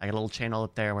 I got a little channel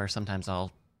up there where sometimes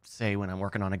I'll say when I'm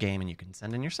working on a game and you can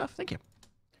send in your stuff. Thank you.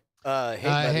 Hey,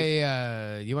 buddy.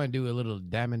 Hey, you want to do a little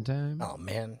diamond time? Oh,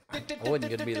 man. I wasn't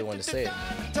going to be the one to say it.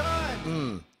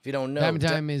 If you don't know. Diamond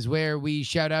time is where we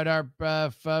shout out our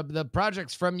the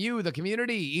projects from you, the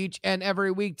community, each and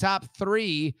every week. Top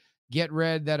 3 get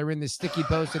read that are in the sticky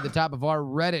post at the top of our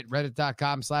Reddit,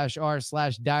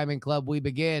 reddit.com/r/Diamond Club. We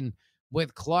begin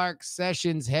with Clark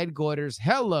Sessions headquarters.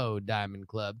 Hello, Diamond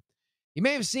Club. You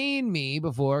may have seen me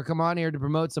before come on here to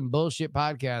promote some bullshit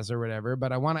podcasts or whatever,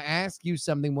 but I want to ask you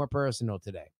something more personal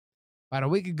today. About a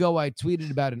week ago, I tweeted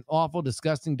about an awful,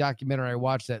 disgusting documentary I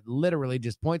watched that literally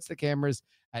just points the cameras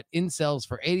at incels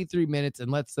for 83 minutes and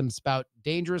lets them spout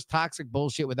dangerous, toxic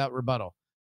bullshit without rebuttal.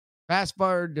 Fast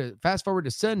forward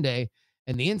to Sunday,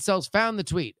 and the incels found the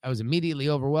tweet. I was immediately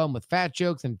overwhelmed with fat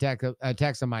jokes and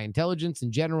attacks on my intelligence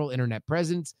and general internet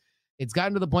presence. It's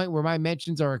gotten to the point where my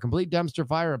mentions are a complete dumpster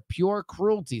fire of pure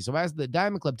cruelty. So as the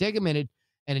Diamond Club, take a minute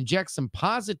and inject some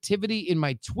positivity in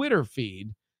my Twitter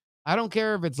feed. I don't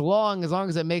care if it's long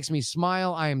as it makes me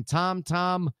smile. I am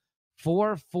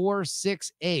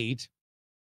TomTom4468.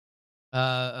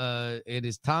 It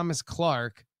is Thomas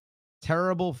Clark,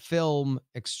 terrible film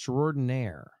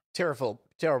extraordinaire. Terrible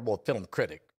film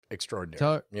critic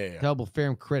extraordinary. Terrible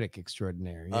film critic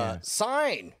extraordinaire. Yeah.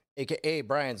 Sign, a.k.a.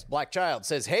 Brian's Black Child,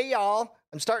 says, hey, y'all,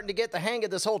 I'm starting to get the hang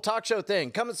of this whole talk show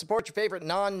thing. Come and support your favorite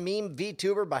non-meme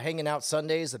VTuber by hanging out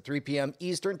Sundays at 3 p.m.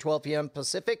 Eastern, 12 p.m.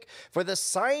 Pacific for the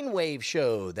Sine Wave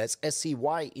show. That's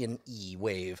SCYNE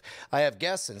Wave. I have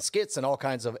guests and skits and all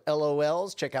kinds of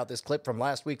LOLs. Check out this clip from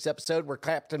last week's episode where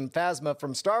Captain Phasma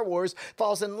from Star Wars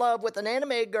falls in love with an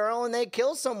anime girl and they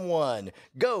kill someone.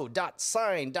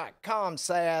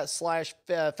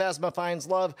 Go.sign.com/Phasma finds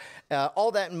love.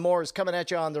 All that and more is coming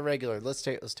at you on the regular. Let's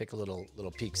take a little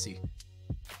peek-see.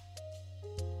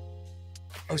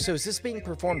 Oh, so is this being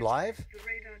performed live?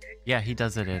 Yeah, he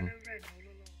does it in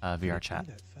VR chat.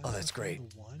 Oh, that's great.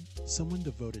 Someone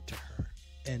devoted to her.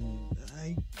 And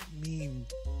I mean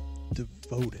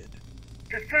devoted.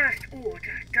 The First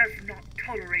Order does not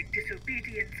tolerate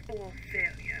disobedience or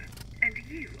failure, and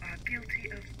you are guilty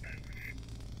of both.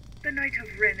 The Knight of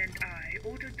Ren and I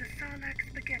ordered the Sarlacc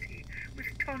spaghetti with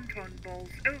tauntaun balls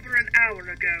over an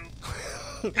hour ago.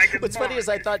 What's funny is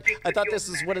I thought this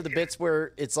was one of the bits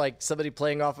where it's like somebody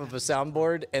playing off of a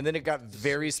soundboard, and then it got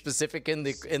very specific in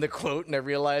the quote, and I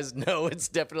realized no, it's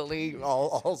definitely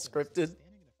all scripted.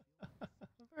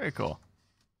 Very cool.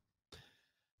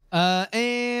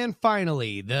 And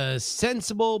finally, the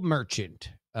Sensible Merchant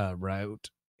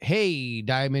wrote, "Hey,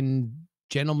 Diamond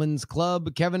Gentlemen's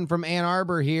Club, Kevin from Ann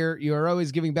Arbor here. You are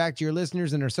always giving back to your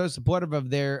listeners and are so supportive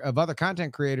of other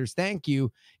content creators. Thank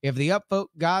you. If the upvote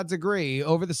gods agree,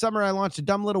 over the summer I launched a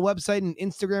dumb little website and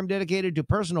Instagram dedicated to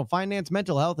personal finance,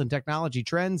 mental health, and technology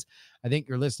trends. I think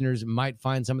your listeners might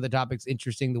find some of the topics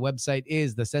interesting. The website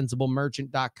is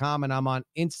thesensiblemerchant.com, and I'm on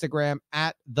Instagram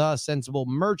at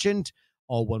thesensiblemerchant,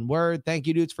 all one word. Thank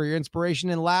you, dudes, for your inspiration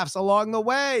and laughs along the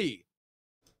way."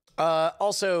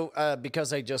 Also,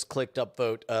 because I just clicked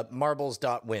upvote,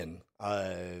 marbles.win.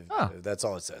 That's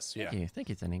all it says. Yeah. Thank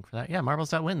you, Thinning, for that. Yeah,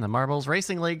 Marbles.win. The Marbles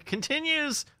Racing League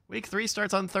continues. Week 3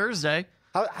 starts on Thursday.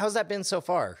 How's that been so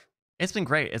far? It's been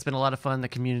great. It's been a lot of fun. The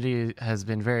community has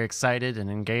been very excited and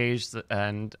engaged,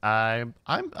 and I'm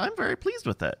very pleased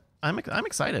with it. I'm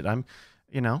excited.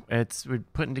 We're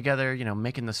putting together,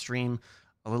 making the stream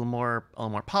a little more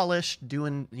polished,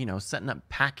 doing, setting up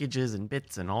packages and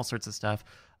bits and all sorts of stuff.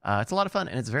 It's a lot of fun,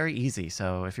 and it's very easy.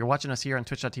 So if you're watching us here on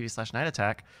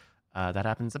twitch.tv/nightattack, that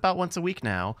happens about once a week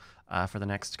now for the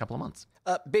next couple of months.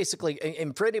 Basically,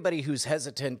 and for anybody who's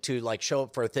hesitant to show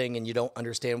up for a thing and you don't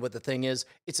understand what the thing is,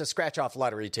 it's a scratch-off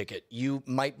lottery ticket. You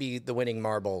might be the winning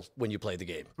marble when you play the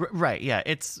game. Right, yeah.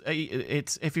 It's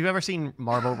if you've ever seen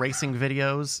marble racing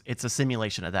videos, it's a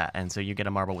simulation of that. And so you get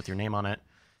a marble with your name on it,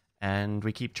 and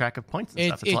we keep track of points and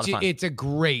stuff. It's a lot of fun. It's a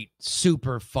great,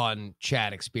 super fun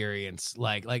chat experience.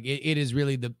 It is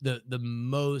really the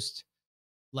most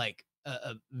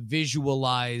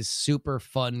visualized, super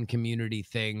fun community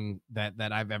thing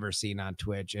that I've ever seen on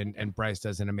Twitch, and Bryce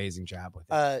does an amazing job with it.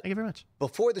 Thank you very much.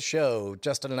 Before the show,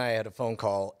 Justin and I had a phone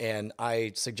call, and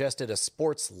I suggested a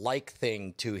sports-like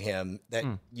thing to him that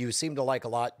you seem to like a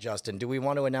lot, Justin. Do we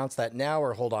want to announce that now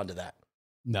or hold on to that?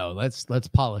 No, let's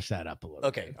polish that up a little.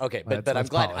 Okay, but I'm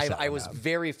glad. I was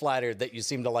very flattered that you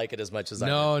seem to like it as much as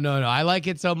I did. No. I like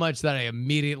it so much that I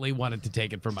immediately wanted to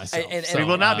take it for myself. And we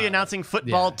will not be announcing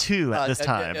football 2 at this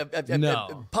time.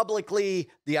 No.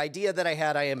 Publicly, the idea that I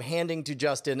had, I am handing to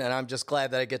Justin, and I'm just glad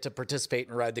that I get to participate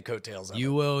and ride the coattails of it.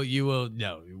 You will.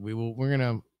 No, we will. We're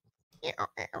gonna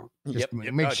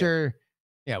make sure.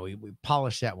 Yeah, we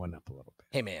polish that one up a little bit.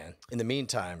 Hey, man. In the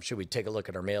meantime, should we take a look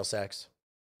at our mail sacks?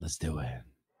 Let's do it.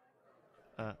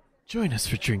 Join us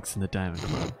for drinks in the Diamond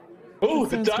Club. Oh,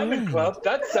 the sounds Diamond grand. Club.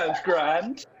 That sounds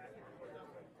grand.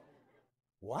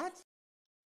 What?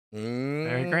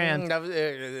 Very grand. That was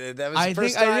the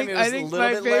first time. It was a little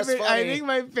my bit less favorite. funny. I think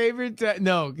my favorite.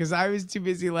 No, because I was too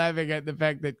busy laughing at the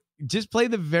fact that just play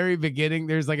the very beginning.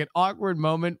 There's like an awkward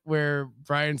moment where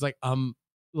Brian's like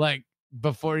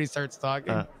before he starts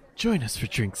talking. Join us for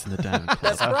drinks in the Diamond Club.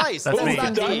 That's Bryce. That's That's me.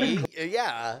 not me. Diamond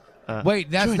Yeah. Wait,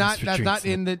 that's join us not for that's drinks not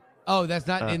in in the. Oh, that's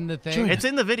not in the thing. It's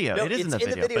in the video. No, it is it's in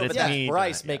the video, but it's yeah, me.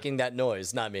 Bryce doing it, making that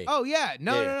noise, not me. Oh yeah,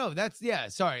 no, Yeah. no. That's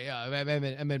Sorry, I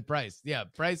meant Bryce. Yeah,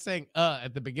 Bryce saying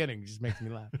at the beginning just makes me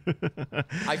laugh. Yeah.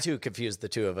 I too confuse the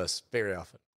two of us very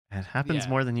often. It happens Yeah.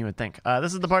 more than you would think.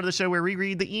 This is the part of the show where we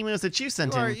read the emails that you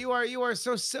sent in. You are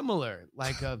so similar,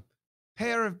 like a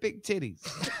pair of big titties.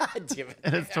 God damn it.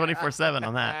 And it's 24/7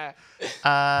 on that.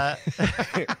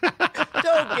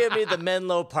 Don't give me the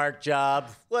Menlo Park job.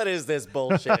 What is this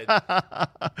bullshit?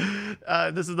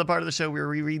 This is the part of the show where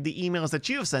we read the emails that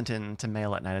you have sent in to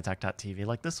mail@nightattack.tv,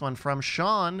 like this one from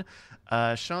Sean.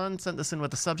 Sean sent this in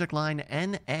with the subject line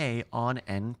NA on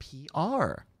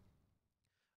NPR.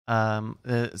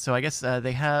 So I guess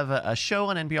they have a show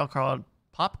on NPR called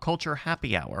Pop Culture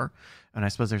Happy Hour. And I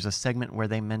suppose there's a segment where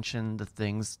they mention the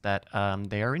things that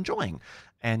they are enjoying.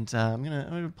 And I'm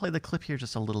gonna play the clip here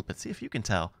just a little bit, see if you can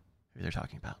tell who they're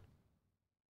talking about.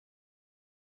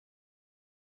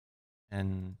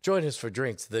 And Join us for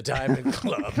drinks at the Diamond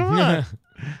Club. come on.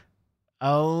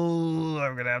 Oh,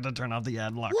 I'm gonna have to turn off the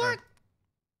ad blocker. What?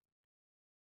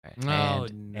 Oh,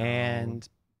 And, no. and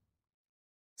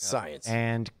Science.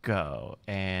 and go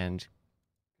and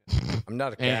I'm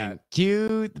not a cat. and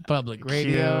Cue the public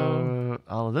radio. cue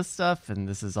all of this stuff, and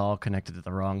this is all connected to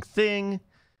the wrong thing.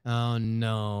 Oh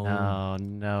no. Oh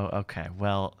no. Okay.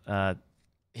 Well,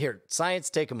 Here, science,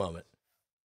 take a moment.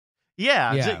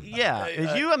 yeah, Yeah.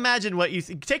 If you imagine what you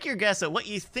take your guess at what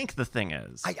you think the thing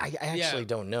is. I actually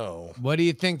don't know. What do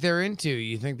you think they're into?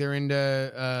 You think they're into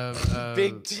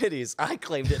Big titties. I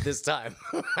claimed it this time.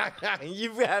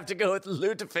 You have to go with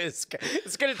lutefisk.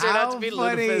 It's going to turn out to be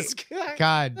funny. lutefisk.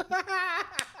 God.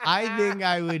 I think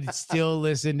I would still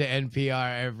listen to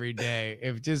NPR every day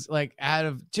if just like out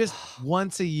of just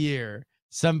once a year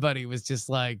somebody was just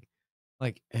like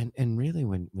and really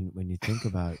when you think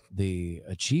about the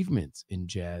achievements in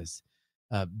jazz,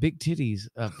 big titties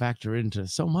factor into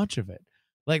so much of it.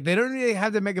 Like they don't really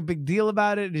have to make a big deal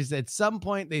about it. It's at some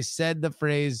point they said the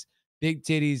phrase big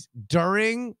titties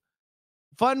during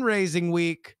fundraising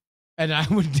week, and I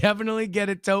would definitely get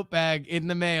a tote bag in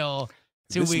the mail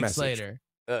 2 This weeks message. later.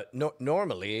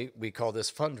 Normally, we call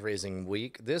this fundraising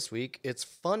week. This week, it's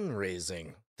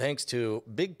fundraising. Thanks to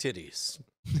big titties.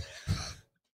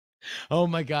 Oh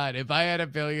my God. If I had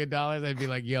 $1 billion, I'd be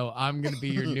like, yo, I'm going to be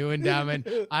your new endowment.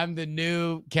 I'm the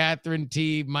new Catherine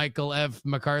T. Michael F.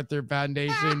 MacArthur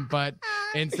Foundation. But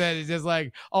instead, it's just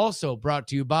like, also brought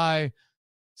to you by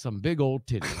some big old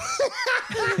titties.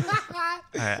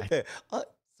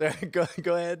 Sorry,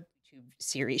 go ahead.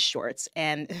 Series shorts,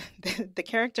 and the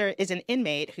character is an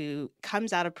inmate who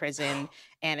comes out of prison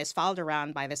and is followed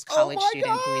around by this college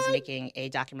student who is making a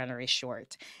documentary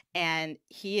short, and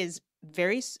he is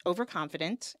very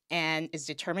overconfident and is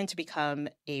determined to become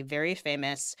a very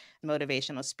famous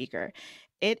motivational speaker.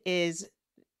 It is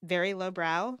very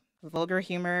lowbrow, vulgar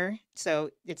humor,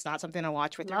 so it's not something to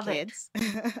watch with Love your it. kids.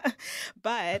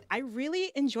 But I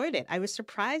really enjoyed it. I was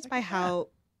surprised by how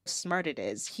smart it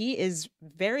is. He is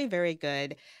very, very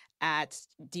good at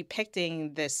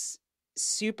depicting this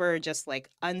super just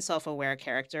like unself-aware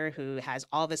character who has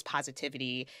all this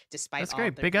positivity despite That's all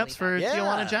great. the Big really ups for Yeah,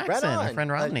 Tijuana right Jackson, our on.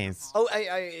 friend Rodney's.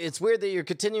 It's weird that you're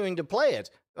continuing to play it.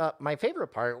 My favorite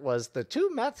part was the two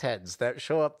meth heads that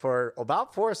show up for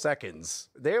about 4 seconds.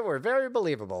 They were very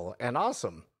believable and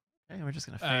awesome. Okay, we're just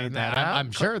gonna fade that I'm, out.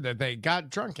 I'm sure that they got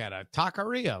drunk at a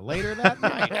taqueria later that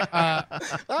night. I bet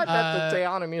the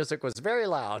Tijuana music was very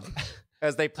loud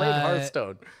as they played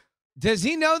Hearthstone. Does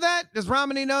he know that? Does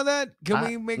Romney know that? Can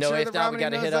we make no, sure if that not, we Romney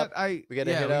gotta knows hit up- that? we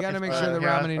gotta hit up gotta make his, sure that yeah,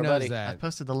 Romney our knows buddy. I that.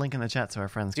 posted the link in the chat so our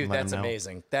friends Dude, can let that's him know.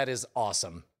 amazing. That is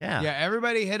awesome. Yeah. Yeah,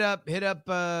 everybody hit up.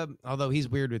 Although he's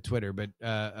weird with Twitter, but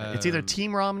It's either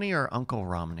Team Romney or Uncle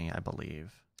Romney, I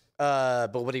believe.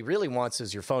 But what he really wants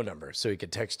is your phone number so he can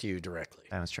text you directly,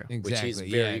 That was true. exactly. which he's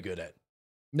very yeah. good at.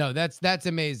 No, that's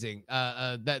amazing.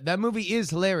 That movie is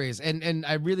hilarious, and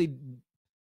I really,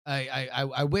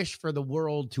 I wish for the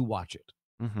world to watch it.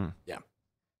 Mm-hmm.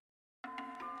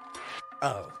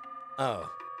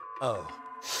 Oh.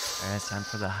 It's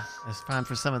time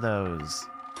for some of those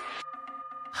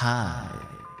high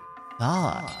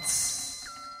thoughts.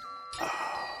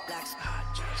 I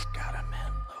just got a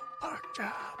Menlo Park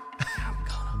job. I'm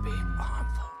going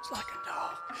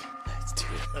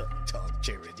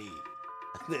charity.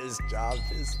 This job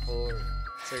is for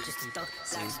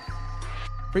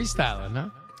Freestyling, huh?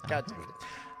 God damn it.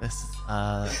 This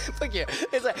Look here.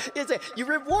 It's a you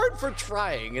reward for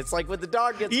trying. It's like when the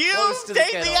dog gets You close to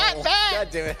take the the kennel. at-bat. God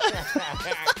damn it.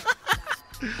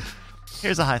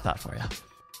 Here's a high thought for you.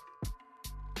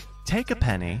 Take a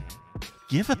penny,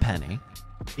 give a penny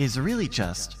is really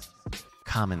just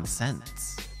common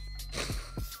sense.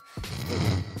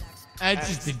 That's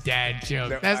just a dad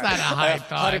joke. That's not a high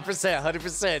thought.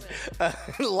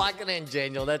 100%. Lock it in,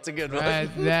 Daniel. That's a good one.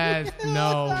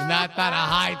 No, not a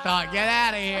high thought. Get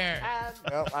out of here.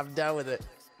 No, I'm done with it.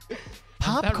 That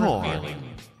Popcorn.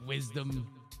 revealing wisdom.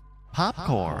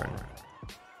 Popcorn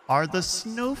are the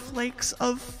snowflakes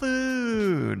of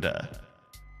food.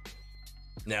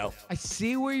 No. I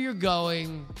see where you're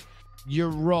going. You're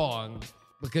wrong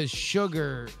because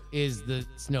sugar is the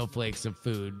snowflakes of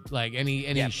food. Like any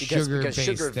Because sugar-based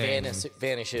sugar thing.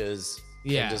 vanishes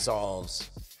Yeah. and dissolves.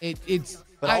 It's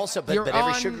But you're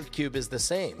every on- sugar cube is the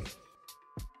same.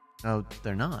 No,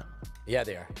 they're not. Yeah,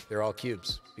 they are. They're all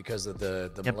cubes because of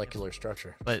the Yep. molecular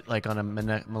structure. But like on a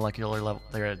molecular level,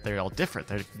 they're all different.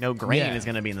 No grain Yeah. is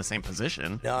going to be in the same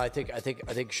position. No, I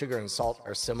think sugar and salt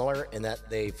are similar in that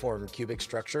they form cubic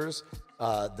structures.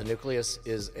 The nucleus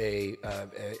is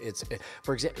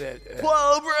for example.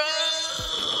 Whoa, bro!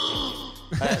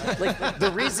 Like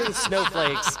the reason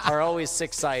snowflakes are always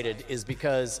six-sided is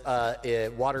because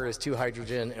water is 2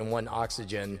 hydrogen and 1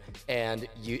 oxygen, and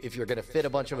if you're going to fit a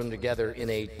bunch of them together in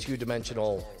a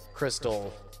 2-dimensional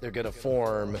crystal, they're going to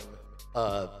form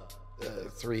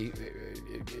 3.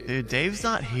 Dude, Dave's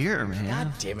not here, man.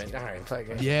 God damn it! All right,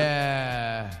 fucking.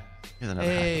 Yeah. Here's another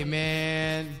Hey,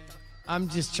 man. I'm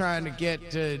just trying to get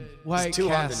to White too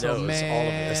on the Castle, nose, man. all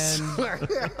of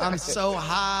this. I'm so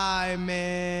high,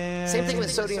 man. Same thing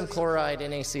with sodium chloride,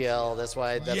 NaCl. That's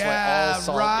why Yeah, all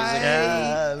salt right. is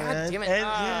Yeah, God man. damn it! And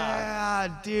Yeah,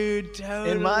 dude,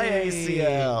 totally. in my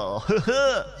ACL.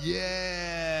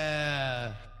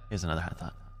 Yeah. Here's another high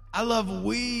thought. I love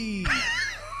weed.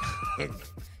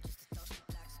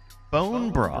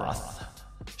 Bone broth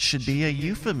should be a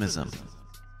euphemism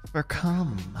for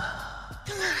cum.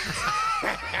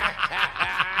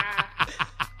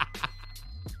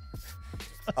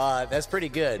 That's pretty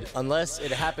good, unless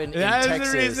it happened in That is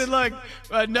Texas. the reason. Look,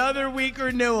 another week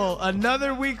renewal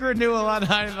on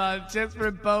High Thought just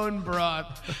for bone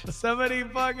broth. Somebody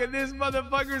this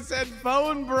motherfucker said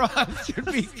bone broth should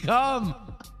become.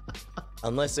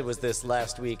 Unless it was this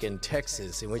last week in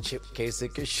Texas, in which case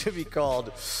it should be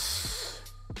called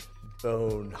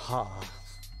Bone Ha.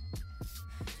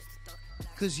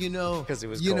 Because it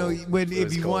was cold.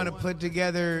 if you want to put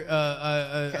together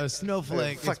a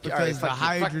snowflake, it's Fuck you. because All the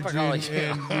right, fuck you. Fuck all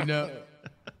hydrogen you. and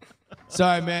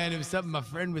Sorry, man, it was something my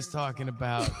friend was talking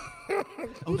about.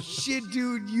 Oh shit,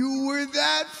 dude, you were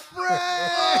that friend!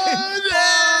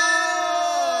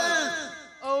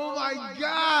 Oh my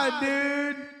god,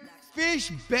 dude!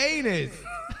 Fish Banus.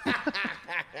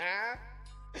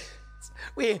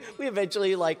 We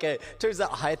eventually turns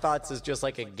out High Thoughts is just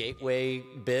like a gateway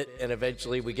bit, and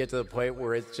eventually we get to the point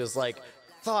where it's just like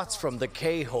thoughts from the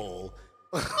K-hole.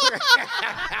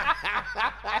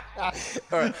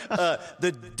 Or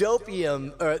the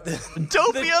dopium, or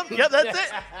Dopium? Yeah, that's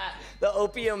it. the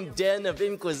opium den of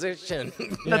Inquisition.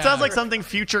 That sounds like something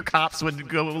future cops would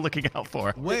go looking out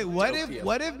for. Wait, what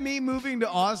if me moving to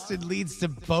Austin leads to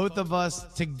both of us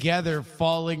together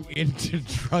falling into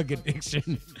drug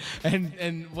addiction?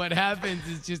 And what happens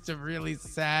is just a really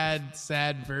sad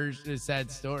version, a sad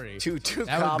story. Two That would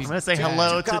cops. be I'm going to say bad.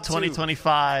 hello Two to cops who-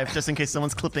 2025, just in case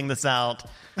someone's clipping this out.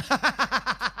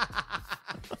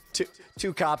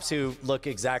 Two cops who look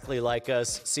exactly like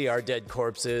us see our dead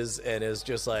corpses and is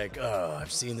just like, oh,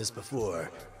 I've seen this before.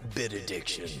 Bit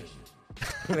addiction.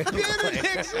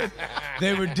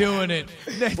 They were doing it.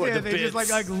 They the just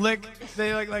bits.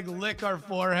 lick our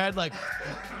forehead like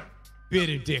bit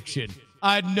addiction.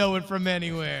 I'd know it from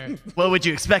anywhere. What would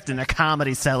you expect in a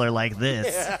comedy cellar like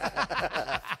this?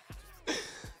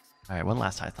 All right, one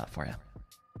last high thought for you.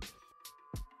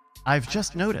 I've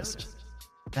just noticed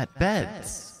that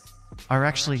beds are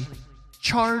actually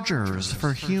chargers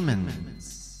for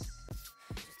humans.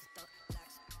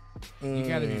 You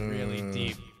got to be really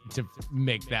deep to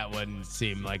make that one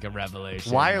seem like a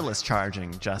revelation. Wireless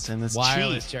charging, Justin. It's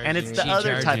Wireless cheap. charging. And it's the Cheap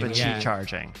other type of charging, cheap yeah.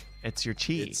 charging. It's your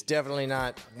cheap, It's definitely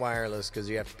not wireless because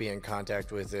you have to be in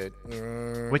contact with it.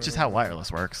 which is how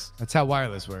wireless works. That's how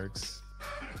wireless works.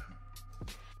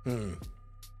 All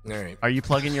right. Are you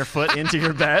plugging your foot into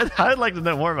your bed? I'd like to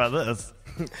know more about this.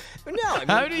 No, I mean,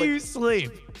 How do you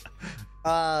sleep?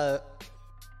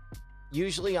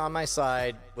 usually on my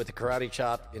side with a karate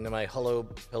chop into my Hello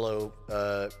pillow,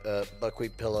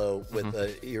 buckwheat pillow with an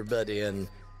earbud in,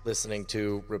 listening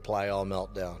to Reply All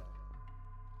Meltdown.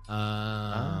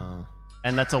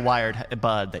 And that's a wired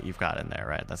bud that you've got in there,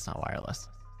 right? That's not wireless.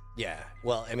 Yeah.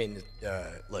 Well, I mean,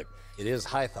 look, it is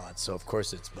High Thoughts, so of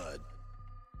course it's Bud.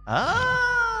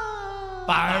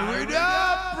 Fire it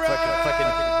up, bro!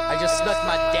 I just snuck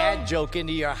my dad joke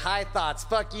into your High Thoughts.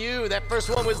 Fuck you. That first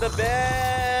one was the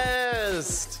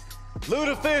best.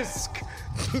 Ludafisk.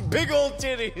 Big old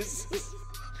titties.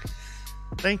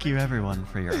 Thank you, everyone,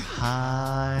 for your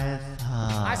high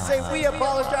thoughts. I say we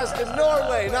apologize to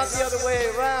Norway, not the other way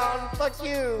around. Fuck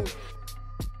you.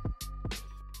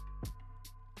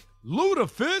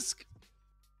 Ludafisk.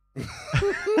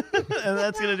 And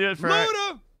that's going to do it for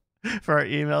our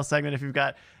email segment. If you've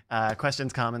got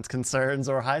questions, comments, concerns,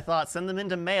 or high thoughts, send them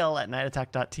into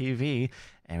mail@nightattack.tv,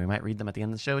 and we might read them at the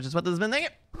end of the show, which is what this has been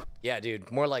thinking. Yeah,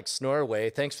 dude, more like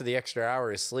Snorway. Thanks for the extra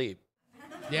hour of sleep.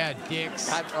 Yeah,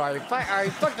 dicks. All right,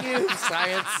 fuck you,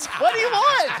 science. What do you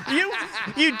want?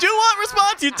 You do want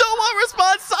response. You don't want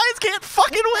response. Science can't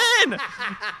fucking win.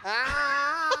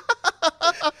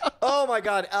 Oh my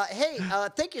God! Hey,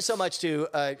 thank you so much to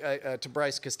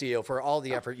Bryce Castillo for all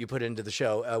the effort you put into the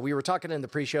show. We were talking in the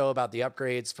pre-show about the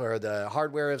upgrades for the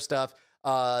hardware of stuff.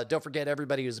 Don't forget,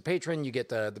 everybody who's a patron, you get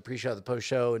the pre-show, the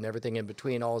post-show, and everything in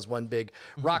between, all as one big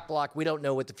rock block. We don't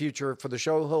know what the future for the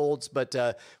show holds, but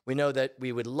we know that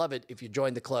we would love it if you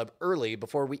joined the club early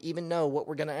before we even know what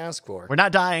we're going to ask for. We're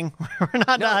not dying. We're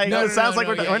not dying. It sounds like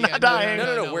we're not dying.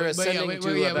 No. We're ascending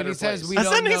to a better place.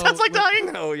 Ascending sounds like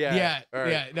dying. Oh, yeah.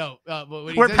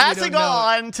 We're passing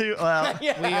on to... Well, we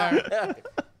are...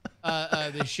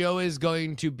 the show is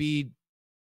going to be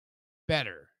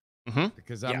better.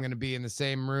 Because I'm going to be in the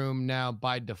same room now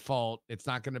by default. It's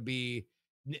not going to be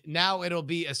now. It'll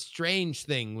be a strange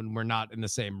thing when we're not in the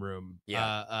same room.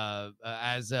 Yeah.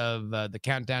 As of the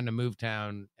countdown to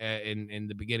Movetown in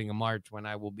the beginning of March, when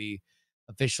I will be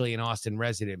officially an Austin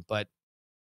resident. But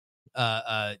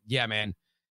yeah, man,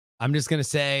 I'm just going to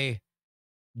say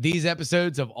these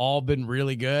episodes have all been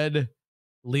really good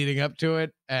leading up to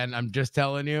it, and I'm just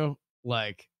telling you,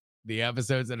 like, the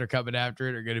episodes that are coming after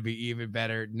it are going to be even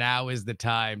better. Now is the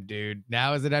time, dude.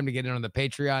 Now is the time to get in on the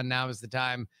Patreon. Now is the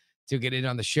time to get in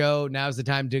on the show. Now is the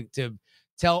time to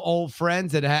tell old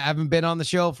friends that haven't been on the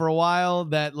show for a while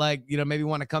that, like, you know, maybe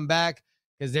want to come back,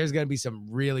 because there's going to be some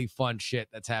really fun shit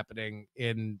that's happening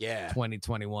in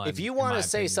 2021. If you want to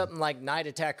say something like Night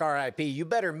Attack RIP, you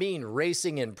better mean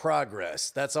Racing in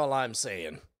Progress. That's all I'm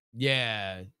saying.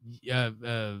 Yeah.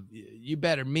 You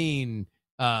better mean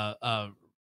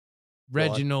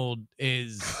Reginald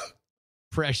is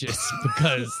precious,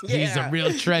 because he's a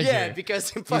real treasure. Yeah,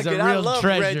 because I love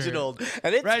treasure. Reginald.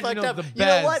 And it's Reginald's fucked up. the You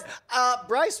know best. what?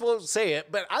 Bryce won't say it,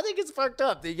 but I think it's fucked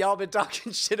up that y'all been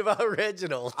talking shit about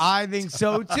Reginald. I think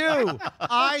so too. You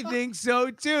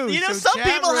know, So some chat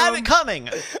people have room- it coming.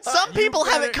 Some people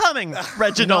have it coming,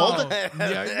 Reginald.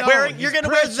 No, Wearing, he's you're going to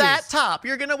precious. wear that top.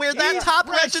 You're going to wear that He's top,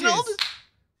 precious. Reginald.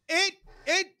 It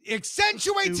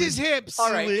accentuates his hips.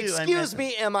 All right, excuse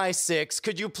me, MI6.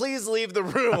 Could you please leave the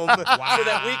room so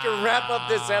that we can wrap up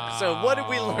this episode? What did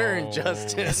we learn,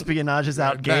 Justin? Espionage is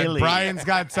out gaily. Brian's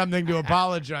got something to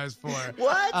apologize for.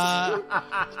 What?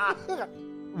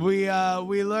 We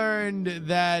learned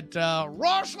that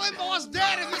Rush Limbaugh's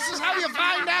dead, and this is how you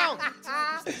find out.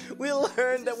 We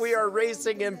learned that we are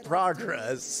racing in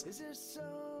progress.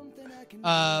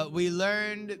 We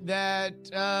learned that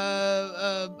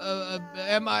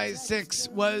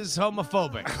MI6 was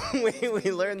homophobic.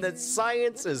 we learned that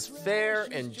science is fair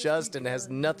and just and has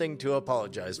nothing to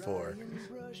apologize for.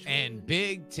 And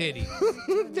big titties.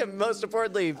 And most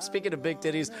importantly, speaking of big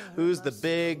titties, who's the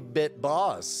big bit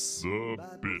boss? The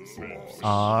Bit Boss.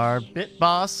 Our bit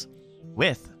boss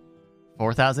with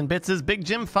 4,000 bits is Big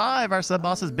Jim 5. Our sub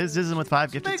boss is Bizism with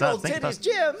 5 gifted Big subs. old titties,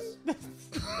 Jim.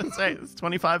 That's right. It's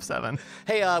 25/7.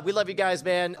 Hey, we love you guys,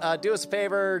 man. Do us a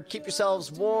favor. Keep yourselves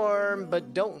warm,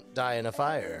 but don't die in a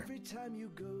fire.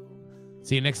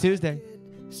 See you next Tuesday.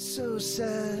 So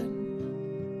sad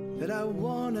that I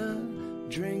wanna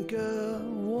drink a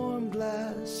warm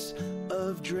glass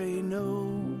of Drano.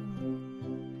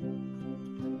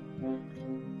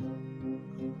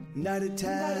 Night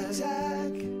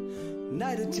attack,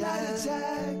 night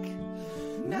attack,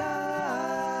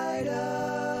 night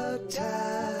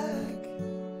attack,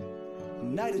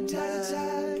 night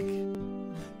attack,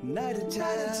 night attack, night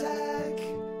attack,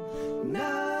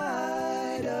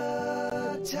 night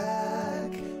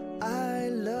attack. I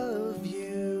love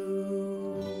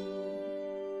you.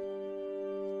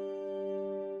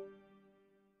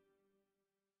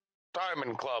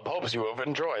 Diamond Club hopes you have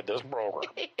enjoyed this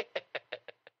program.